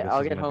yeah, I'll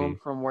get home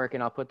from work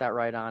and I'll put that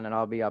right on and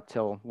I'll be up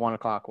till 1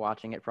 o'clock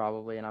watching it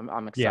probably, and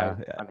I'm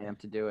excited. I'm amped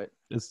to do it.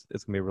 It's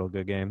gonna be a real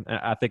good game.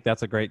 I think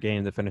that's a great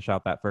game to finish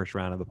out that first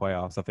round of the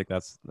playoffs. I think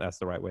that's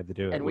the right way to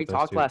do it. And we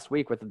talked last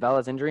week with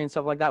Vela's injury and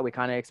stuff like that. We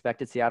kind of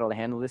expected Seattle to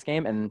handle this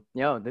game, and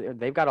you know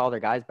they've got all their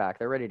guys back.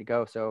 They're ready to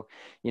go. So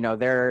you know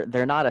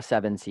they're not a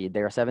 7 seed.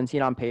 They're a 7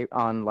 seed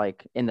on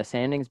like in the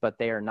standings, but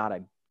they are not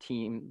a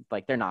team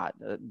like they're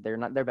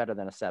better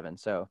than a 7.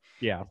 So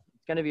yeah,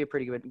 it's going to be a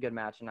pretty good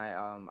match, and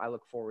I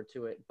look forward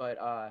to it. But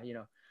you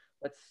know,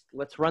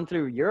 let's run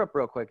through Europe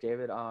real quick,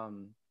 David.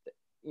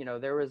 You know,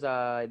 there was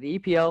the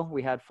EPL.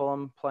 We had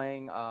Fulham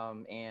playing,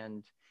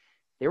 and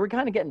they were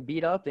kind of getting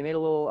beat up. They made a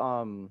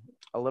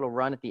little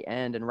run at the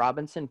end, and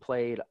Robinson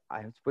played,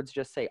 I would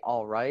just say,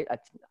 all right.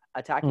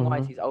 Attacking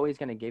wise, he's always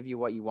going to give you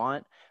what you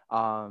want,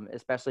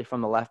 especially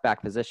from the left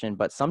back position.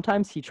 But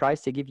sometimes he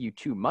tries to give you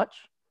too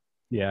much.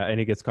 Yeah, and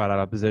he gets caught out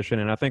of position.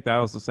 And I think that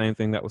was the same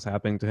thing that was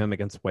happening to him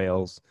against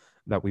Wales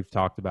that we've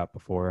talked about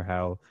before,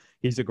 how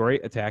he's a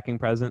great attacking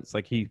presence.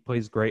 Like, he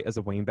plays great as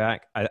a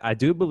wingback. I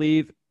do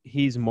believe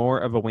he's more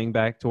of a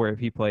wingback to where if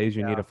he plays,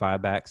 you need a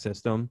 5-back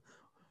system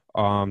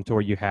to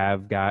where you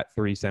have got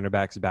 3 center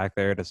backs back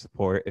there to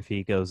support if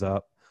he goes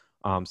up.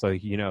 So,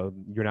 you know,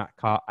 you're not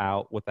caught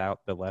out without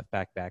the left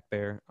back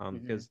there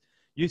because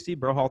you see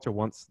Berhalter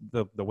wants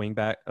the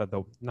wingback,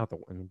 the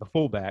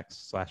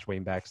fullbacks /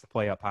 wingbacks to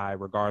play up high,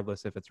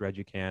 regardless if it's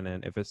Reggie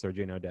Cannon, if it's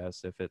Sergiño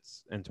Dest, if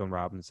it's Antoine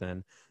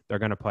Robinson, they're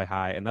going to play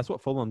high. And that's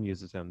what Fulham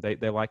uses him.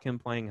 They like him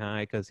playing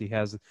high because he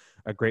has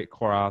a great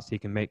cross. He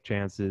can make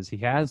chances. He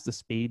has the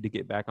speed to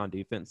get back on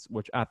defense,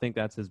 which I think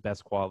that's his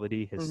best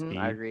quality, his speed.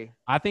 I agree.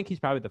 I think he's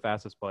probably the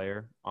fastest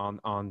player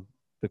on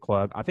the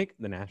club. I think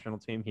the national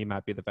team, he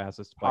might be the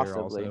fastest player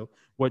also,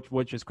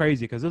 which is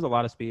crazy because there's a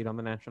lot of speed on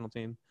the national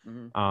team.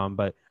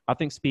 But I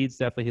think speed's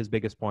definitely his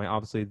biggest point.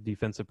 Obviously,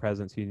 defensive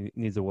presence, he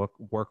needs to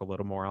work a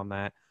little more on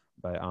that.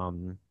 But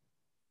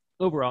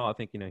overall, I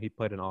think, you know, he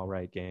played an all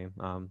right game.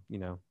 You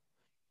know,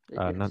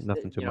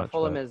 nothing too much.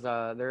 Fulham is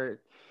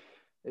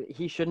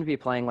he shouldn't be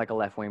playing like a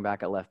left wing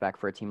back at left back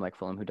for a team like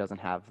Fulham who doesn't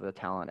have the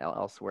talent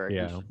elsewhere.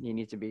 He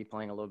needs to be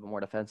playing a little bit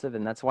more defensive,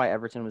 and that's why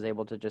Everton was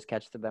able to just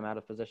catch them out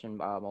of position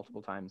multiple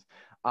times.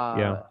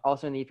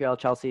 Also in the EPL,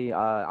 Chelsea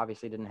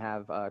obviously didn't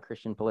have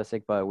Christian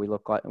Pulisic, but we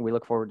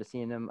look forward to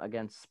seeing him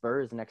against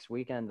Spurs next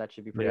weekend. That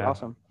should be pretty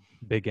awesome.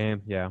 Big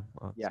game, huge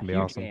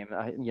awesome game.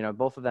 You know,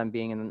 both of them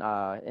being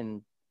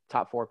in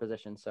top 4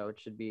 positions, so it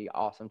should be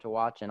awesome to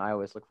watch, and I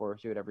always look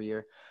forward to it every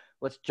year.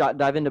 Let's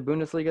dive into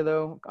Bundesliga,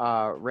 though.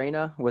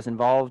 Reina was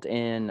involved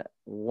in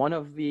one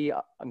of the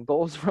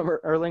goals from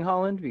Erling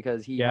Haaland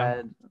because he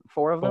had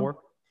 4 of them.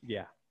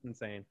 Yeah,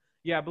 insane.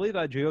 Yeah, I believe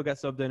Gio got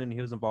subbed in, and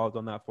he was involved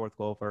on that 4th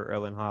goal for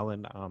Erling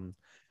Haaland.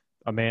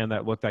 A man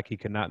that looked like he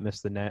could not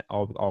miss the net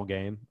all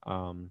game.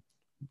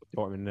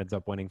 Dortmund ends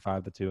up winning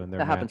 5-2 in their match.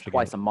 That happens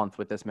twice a month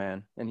with this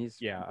man, and he's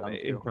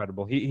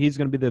incredible. He's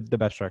going to be the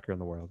best striker in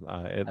the world.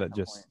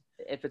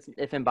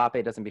 If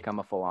Mbappe doesn't become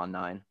a full-on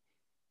 9.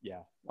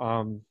 Yeah.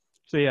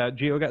 So,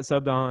 Gio got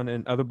subbed on,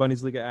 and other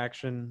Bundesliga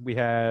action. We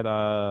had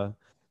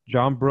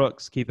John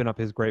Brooks keeping up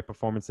his great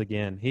performance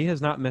again. He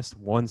has not missed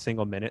one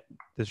single minute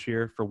this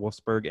year for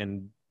Wolfsburg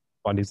in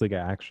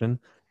Bundesliga action.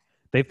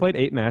 They've played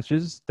 8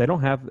 matches. They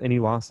don't have any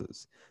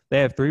losses. They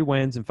have 3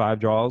 wins and 5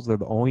 draws. They're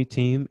the only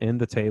team in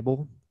the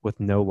table with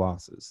no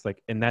losses.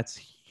 And that's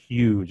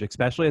huge,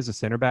 especially as a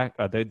center back.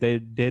 They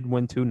did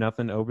win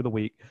 2-0 over the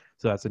week,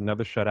 so that's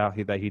another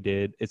shutout that he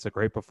did. It's a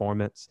great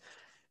performance.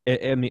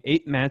 I mean,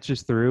 8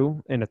 matches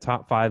through in a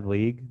top 5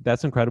 league.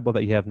 That's incredible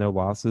that you have no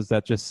losses.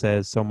 That just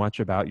says so much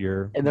about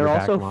your. And they're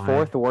also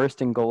 4th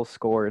worst in goals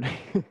scored.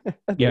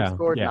 They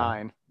scored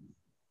 9.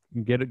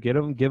 give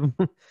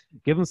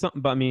them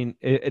something. But I mean,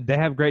 they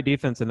have great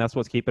defense, and that's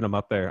what's keeping them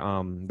up there.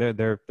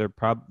 They're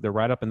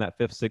right up in that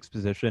fifth, sixth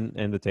position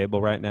in the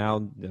table right now.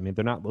 I mean,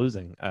 they're not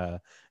losing. And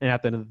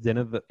at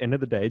the end of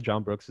the day,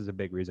 John Brooks is a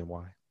big reason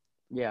why.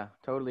 Yeah,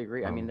 totally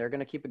agree. I mean, they're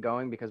going to keep it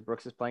going because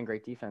Brooks is playing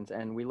great defense,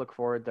 and we look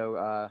forward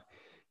though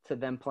to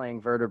them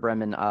playing Werder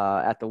Bremen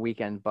at the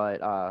weekend.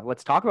 But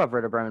let's talk about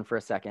Werder Bremen for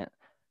a second.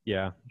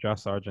 Yeah,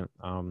 Josh Sargent.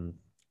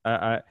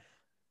 I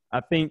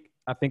think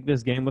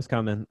this game was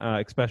coming,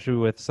 especially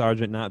with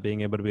Sargent not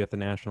being able to be with the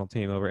national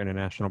team over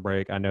international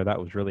break. I know that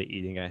was really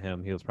eating at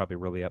him. He was probably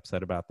really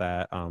upset about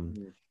that.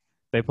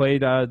 They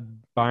played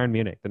Bayern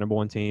Munich, the number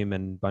one team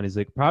in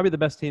Bundesliga, probably the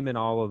best team in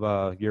all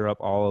of Europe,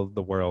 all of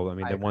the world. I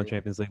mean, they won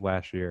Champions League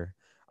last year.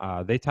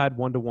 They tied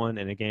 1-1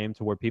 in a game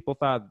to where people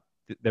thought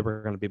they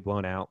were going to be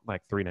blown out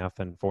like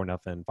 3-0,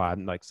 4-0, 5,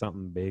 like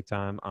something big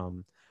time.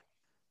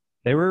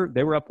 They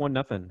were up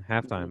 1-0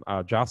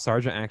 halftime. Josh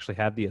Sargent actually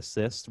had the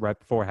assist right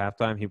before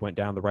halftime. He went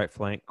down the right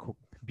flank,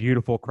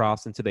 beautiful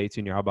cross into the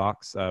 18-yard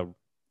box,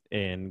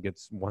 and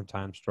gets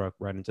one-time struck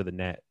right into the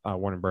net.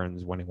 Warren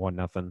Burns winning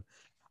 1-0.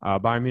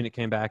 Bayern Munich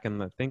came back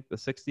in, I think,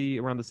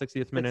 around the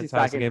 60th minute,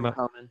 ties the game up.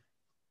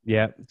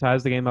 Yeah,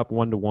 ties the game up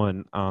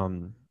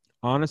 1-1.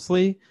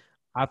 Honestly,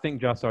 I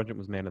think Josh Sargent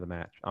was man of the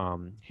match.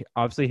 He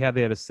obviously had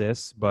that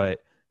assist, but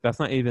that's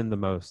not even the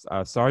most.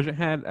 Sargent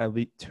had at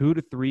least 2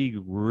 to 3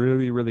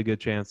 really, really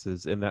good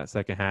chances in that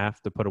second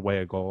half to put away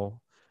a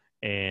goal.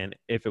 And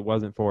if it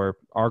wasn't for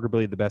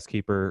arguably the best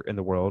keeper in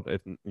the world,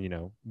 if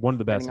one of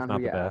the best, if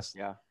not the best,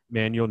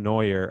 Manuel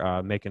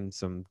Neuer making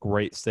some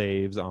great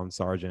saves on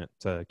Sargent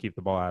to keep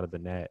the ball out of the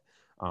net.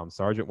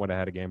 Sargent would have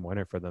had a game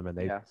winner for them, and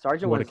they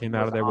would have came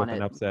out of there with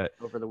an upset.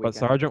 But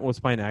Sargent was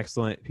playing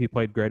excellent. He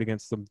played great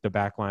against the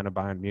back line of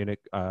Bayern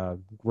Munich.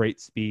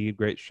 Great speed,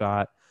 great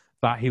shot.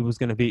 Thought he was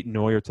going to beat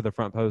Neuer to the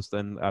front post,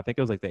 and I think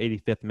it was like the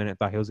 85th minute.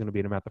 Thought he was going to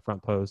beat him at the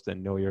front post,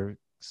 and Neuer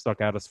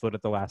stuck out his foot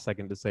at the last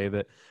second to save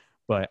it.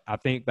 But I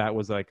think that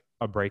was like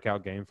a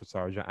breakout game for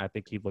Sargent. I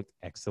think he looked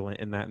excellent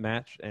in that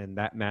match, and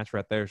that match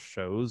right there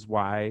shows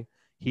why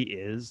he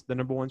is the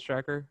number one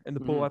striker in the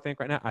pool. I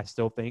think right now. I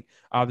still think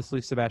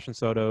obviously Sebastian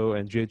Soto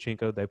and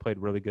Gianluca, they played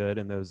really good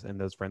in those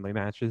friendly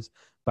matches,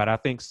 but I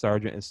think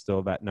Sargent is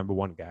still that number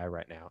one guy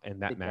right now,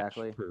 and that match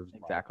proves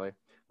exactly.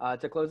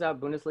 To close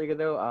out Bundesliga,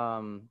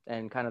 though,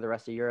 and kind of the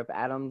rest of Europe,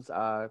 Adams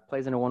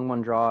plays in a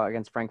 1-1 draw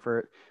against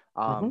Frankfurt.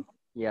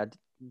 Yeah,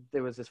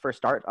 it was his first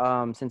start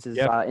since his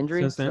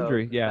injury. Since the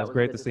injury, yeah, it's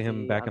great to see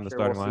him back in the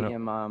starting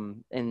lineup.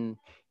 See him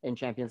in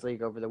Champions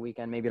League over the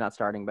weekend. Maybe not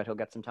starting, but he'll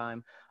get some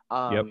time.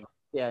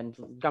 Yeah, and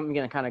I'm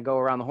going to kind of go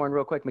around the horn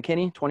real quick.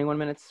 McKinney, 21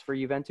 minutes for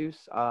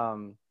Juventus.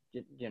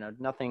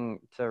 Nothing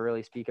to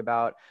really speak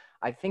about.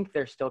 I think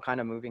they're still kind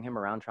of moving him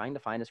around, trying to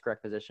find his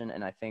correct position.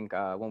 And I think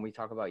when we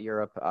talk about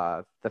Europe,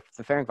 the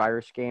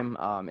Ferencváros game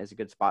is a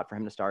good spot for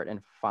him to start and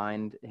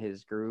find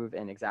his groove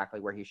and exactly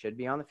where he should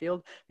be on the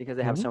field, because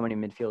they have so many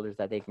midfielders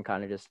that they can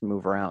kind of just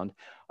move around.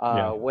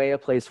 Weah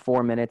plays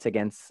 4 minutes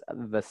against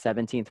the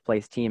 17th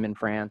place team in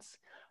France.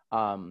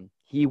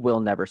 He will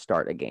never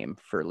start a game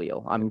for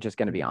Lille. I'm just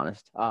going to be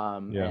honest.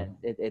 And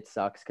it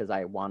sucks because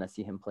I want to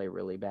see him play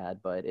really bad.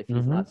 But if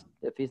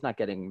he's not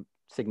getting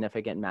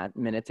significant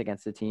minutes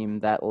against a team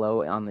that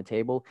low on the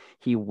table,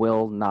 he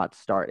will not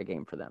start a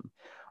game for them.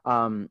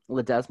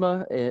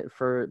 Ledesma,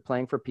 for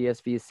playing for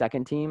PSV's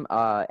second team,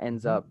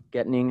 ends up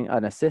getting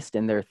an assist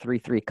in their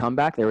 3-3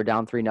 comeback. They were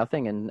down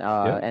 3-0 and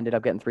ended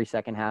up getting 3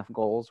 second half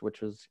goals,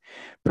 which was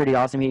pretty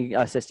awesome. He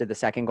assisted the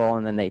second goal,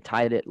 and then they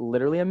tied it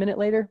literally a minute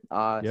later.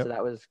 So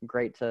that was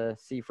great to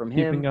see from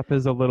him. Keeping up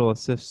his little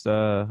assist,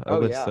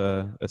 Charlie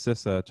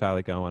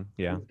going.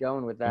 Yeah, he's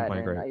going with that.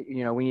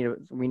 And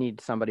we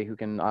need somebody who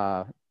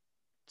can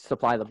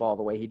supply the ball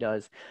the way he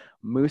does.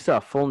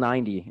 Musa, full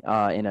 90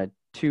 in a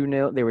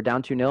 2-0. They were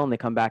down 2-0 and they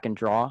come back and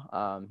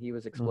draw. He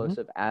was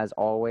explosive as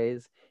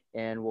always.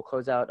 And we'll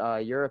close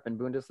out Europe and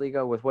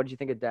Bundesliga with, what did you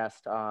think of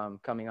Dest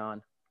coming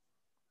on?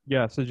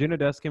 Yeah, so Gino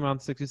Dest came on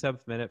the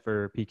 67th minute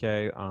for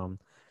PK.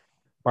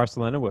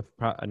 Barcelona with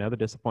another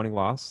disappointing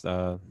loss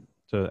to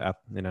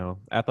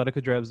Athletic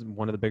Madrid's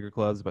one of the bigger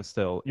clubs, but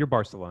still, you're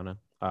Barcelona.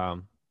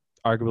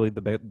 Arguably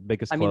the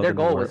biggest club. I mean, their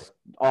goal was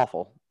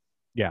awful.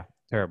 Yeah,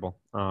 terrible.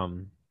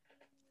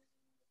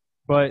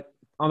 But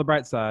on the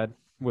bright side,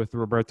 with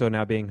Roberto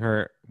now being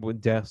hurt,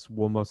 Dest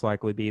will most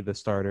likely be the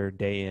starter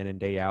day in and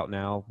day out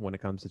now when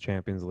it comes to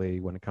Champions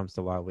League, when it comes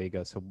to La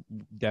Liga. So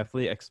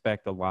definitely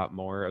expect a lot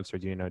more of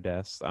Sergiño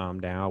Dest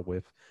now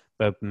with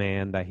the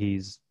man that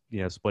he's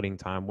splitting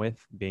time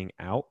with being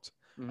out.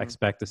 I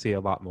expect to see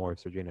a lot more of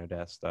Sergiño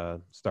Dest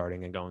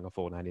starting and going a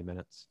full 90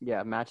 minutes.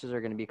 Yeah, matches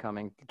are going to be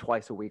coming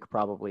twice a week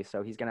probably,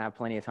 so he's going to have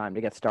plenty of time to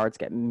get starts,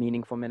 get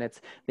meaningful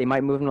minutes. They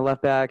might move him to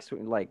left backs,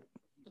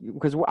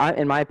 because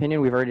in my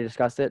opinion, we've already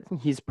discussed it.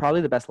 He's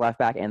probably the best left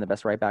back and the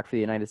best right back for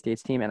the United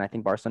States team, and I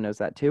think Barca knows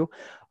that too.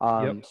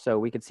 So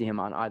we could see him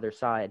on either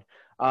side.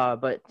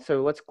 But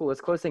so let's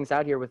close things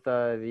out here with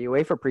the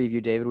UEFA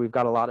preview, David. We've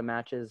got a lot of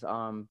matches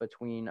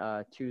between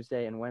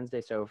Tuesday and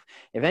Wednesday. So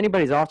if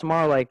anybody's off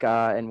tomorrow,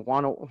 and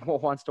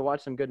wants to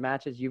watch some good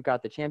matches, you've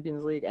got the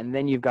Champions League, and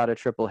then you've got a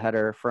triple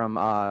header from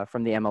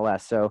the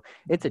MLS. So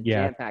it's a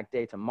jam-packed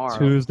day tomorrow.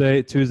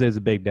 Tuesday's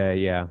a big day,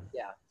 yeah.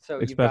 Yeah. So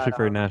especially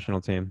for a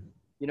national team.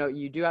 You know,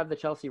 you do have the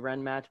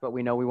Chelsea-Rennes match, but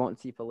we know we won't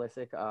see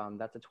Pulisic.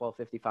 That's a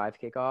 12:55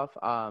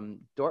 kickoff.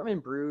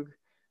 Dortmund-Brugge.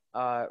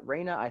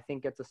 Reyna, I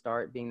think, gets a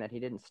start, being that he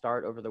didn't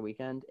start over the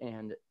weekend.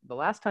 And the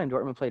last time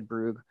Dortmund played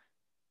Brugge,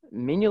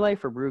 Mignolet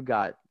for Brugge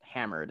got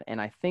hammered,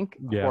 and I think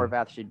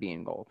Horvath should be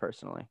in goal,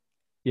 personally.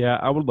 Yeah,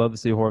 I would love to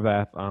see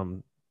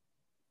Horvath.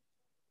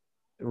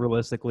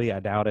 Realistically, I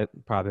doubt it.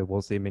 Probably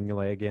we'll see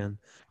Mignolet again.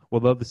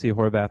 Would love to see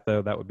Horvath,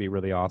 though. That would be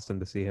really awesome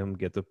to see him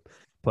get to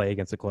play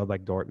against a club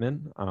like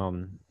Dortmund.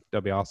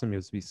 That'd be awesome.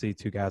 You'll see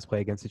two guys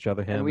play against each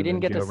other. And we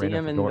didn't get to see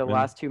him in the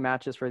last two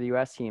matches for the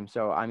U.S. team.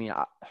 So, I mean,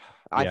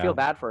 I feel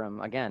bad for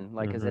him, again,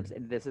 because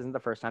this isn't the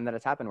first time that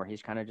it's happened where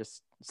he's kind of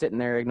just sitting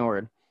there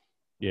ignored.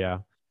 Yeah.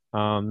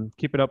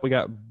 Keep it up. We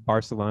got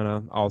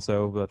Barcelona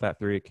also with that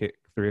 3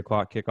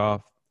 o'clock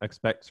kickoff.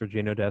 Expect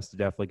Sergiño Dest to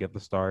definitely get the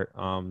start,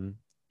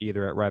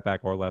 either at right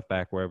back or left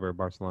back, wherever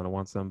Barcelona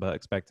wants him. But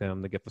expect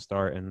him to get the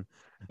start and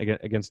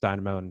against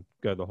Dynamo and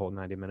go the whole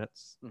 90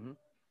 minutes. Mm-hmm.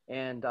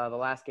 And the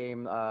last game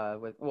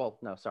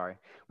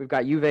we've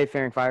got Juve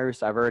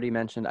Ferencváros. I've already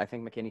mentioned. I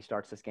think McKennie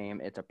starts this game.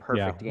 It's a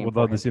perfect game. We'd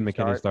love to see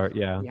McKennie start.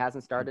 Yeah, he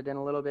hasn't started in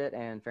a little bit,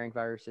 and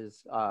Ferencváros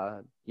is,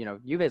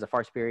 Juve is a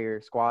far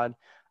superior squad.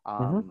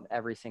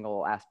 Every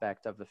single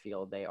aspect of the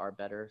field, they are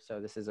better. So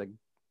this is a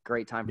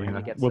great time for him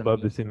to get. We'd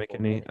love to see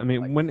McKennie. I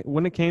mean,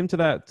 when it came to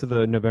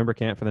the November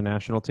camp for the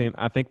national team,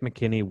 I think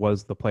McKennie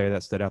was the player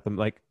that stood out.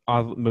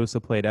 Musa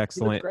played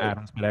excellent,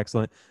 Adams played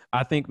excellent.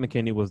 I think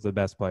McKennie was the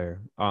best player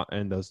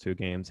in those two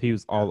games. He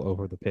was all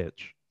over the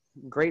pitch.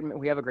 Great.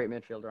 We have a great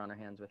midfielder on our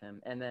hands with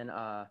him. And then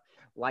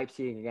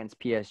Leipzig against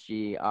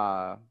PSG.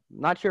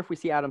 Not sure if we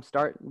see Adams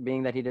start,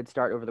 being that he did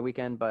start over the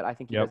weekend, but I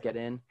think he does get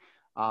in.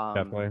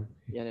 Definitely.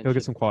 He'll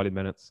get some quality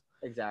minutes.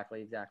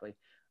 Exactly.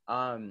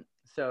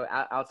 So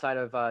outside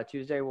of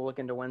Tuesday, we'll look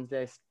into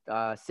Wednesday.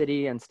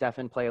 City and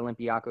Stefan play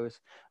Olympiacos.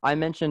 I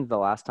mentioned the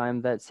last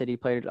time that City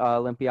played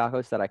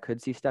Olympiacos that I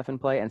could see Stefan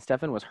play, and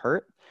Stefan was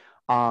hurt.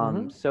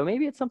 So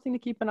maybe it's something to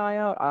keep an eye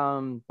out.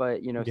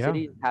 But,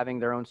 City having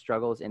their own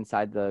struggles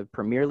inside the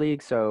Premier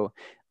League. So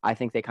I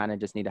think they kind of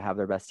just need to have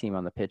their best team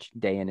on the pitch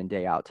day in and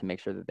day out to make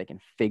sure that they can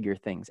figure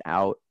things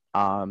out.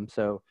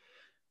 So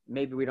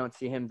maybe we don't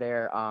see him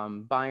there.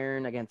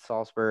 Bayern against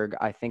Salzburg.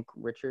 I think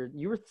Richard,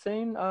 you were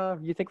saying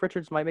you think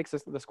Richards might make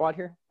the squad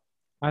here?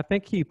 I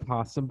think he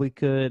possibly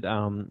could.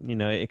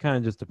 It kind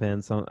of just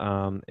depends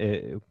on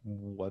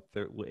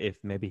if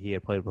maybe he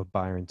had played with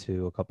Bayern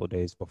too a couple of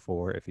days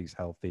before, if he's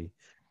healthy.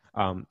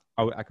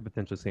 I could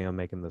potentially see him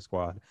making the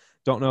squad.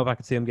 Don't know if I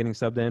could see him getting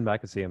subbed in, but I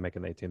could see him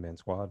making the 18-man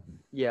squad.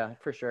 Yeah,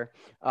 for sure.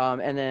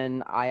 And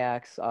then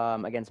Ajax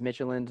against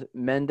Midtjylland.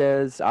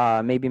 Mendes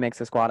maybe makes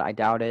the squad. I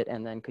doubt it.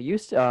 And then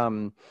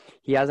Karius,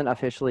 he hasn't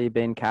officially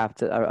been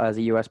capped as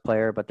a U.S.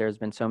 player, but there's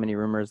been so many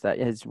rumors that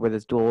with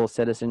his dual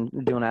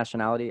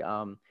nationality,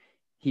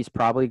 he's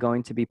probably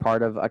going to be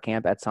part of a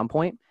camp at some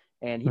point.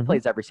 And he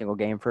plays every single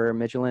game for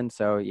Midtjylland.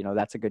 So,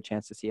 that's a good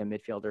chance to see a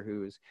midfielder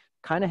who's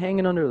kind of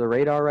hanging under the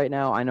radar right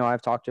now. I know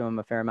I've talked to him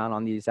a fair amount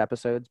on these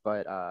episodes,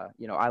 but,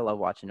 I love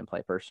watching him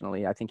play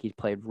personally. I think he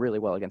played really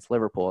well against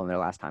Liverpool in their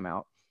last time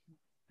out.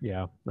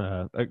 Yeah,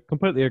 I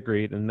completely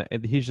agreed. And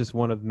he's just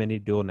one of many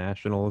dual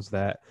nationals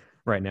that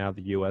right now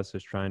the U.S.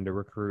 is trying to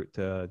recruit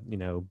to,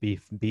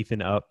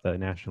 beefing up the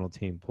national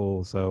team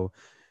pool. So,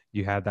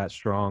 you have that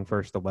strong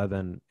first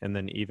 11, and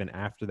then even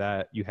after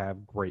that, you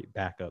have great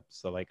backups.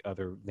 So like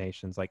other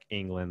nations like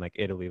England, like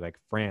Italy, like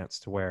France,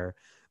 to where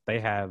they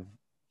have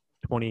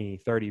 20,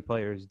 30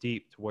 players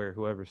deep to where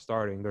whoever's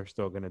starting, they're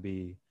still going to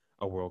be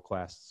a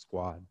world-class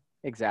squad.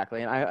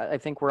 Exactly. And I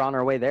think we're on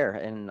our way there,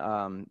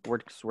 and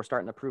we're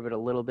starting to prove it a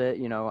little bit.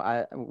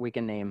 We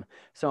can name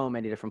so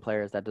many different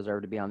players that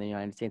deserve to be on the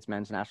United States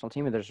men's national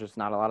team, and there's just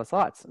not a lot of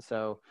slots.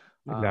 So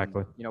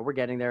exactly. We're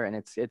getting there, and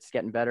it's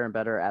getting better and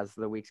better as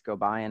the weeks go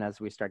by and as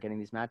we start getting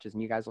these matches,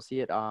 and you guys will see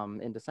it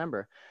in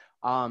December.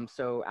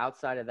 So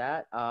outside of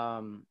that,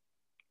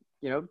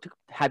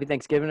 happy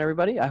Thanksgiving,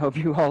 everybody. I hope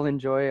you all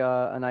enjoy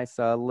a nice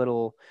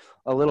little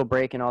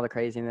break in all the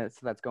craziness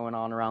that's going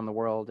on around the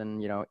world,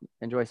 and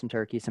enjoy some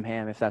turkey, some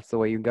ham if that's the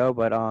way you go.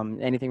 But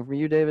anything from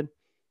you, David?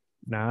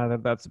 Nah,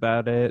 that's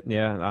about it.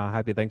 Yeah,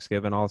 happy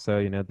Thanksgiving.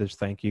 Also, just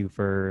thank you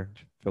for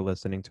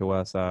listening to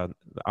us.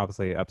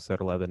 Obviously,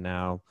 episode 11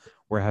 now.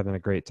 We're having a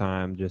great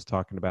time just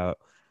talking about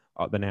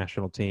the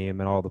national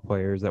team and all the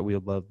players that we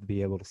would love to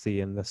be able to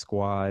see in the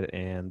squad,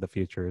 and the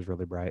future is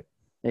really bright.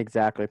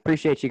 Exactly.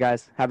 Appreciate you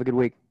guys. Have a good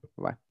week.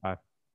 Bye. Bye.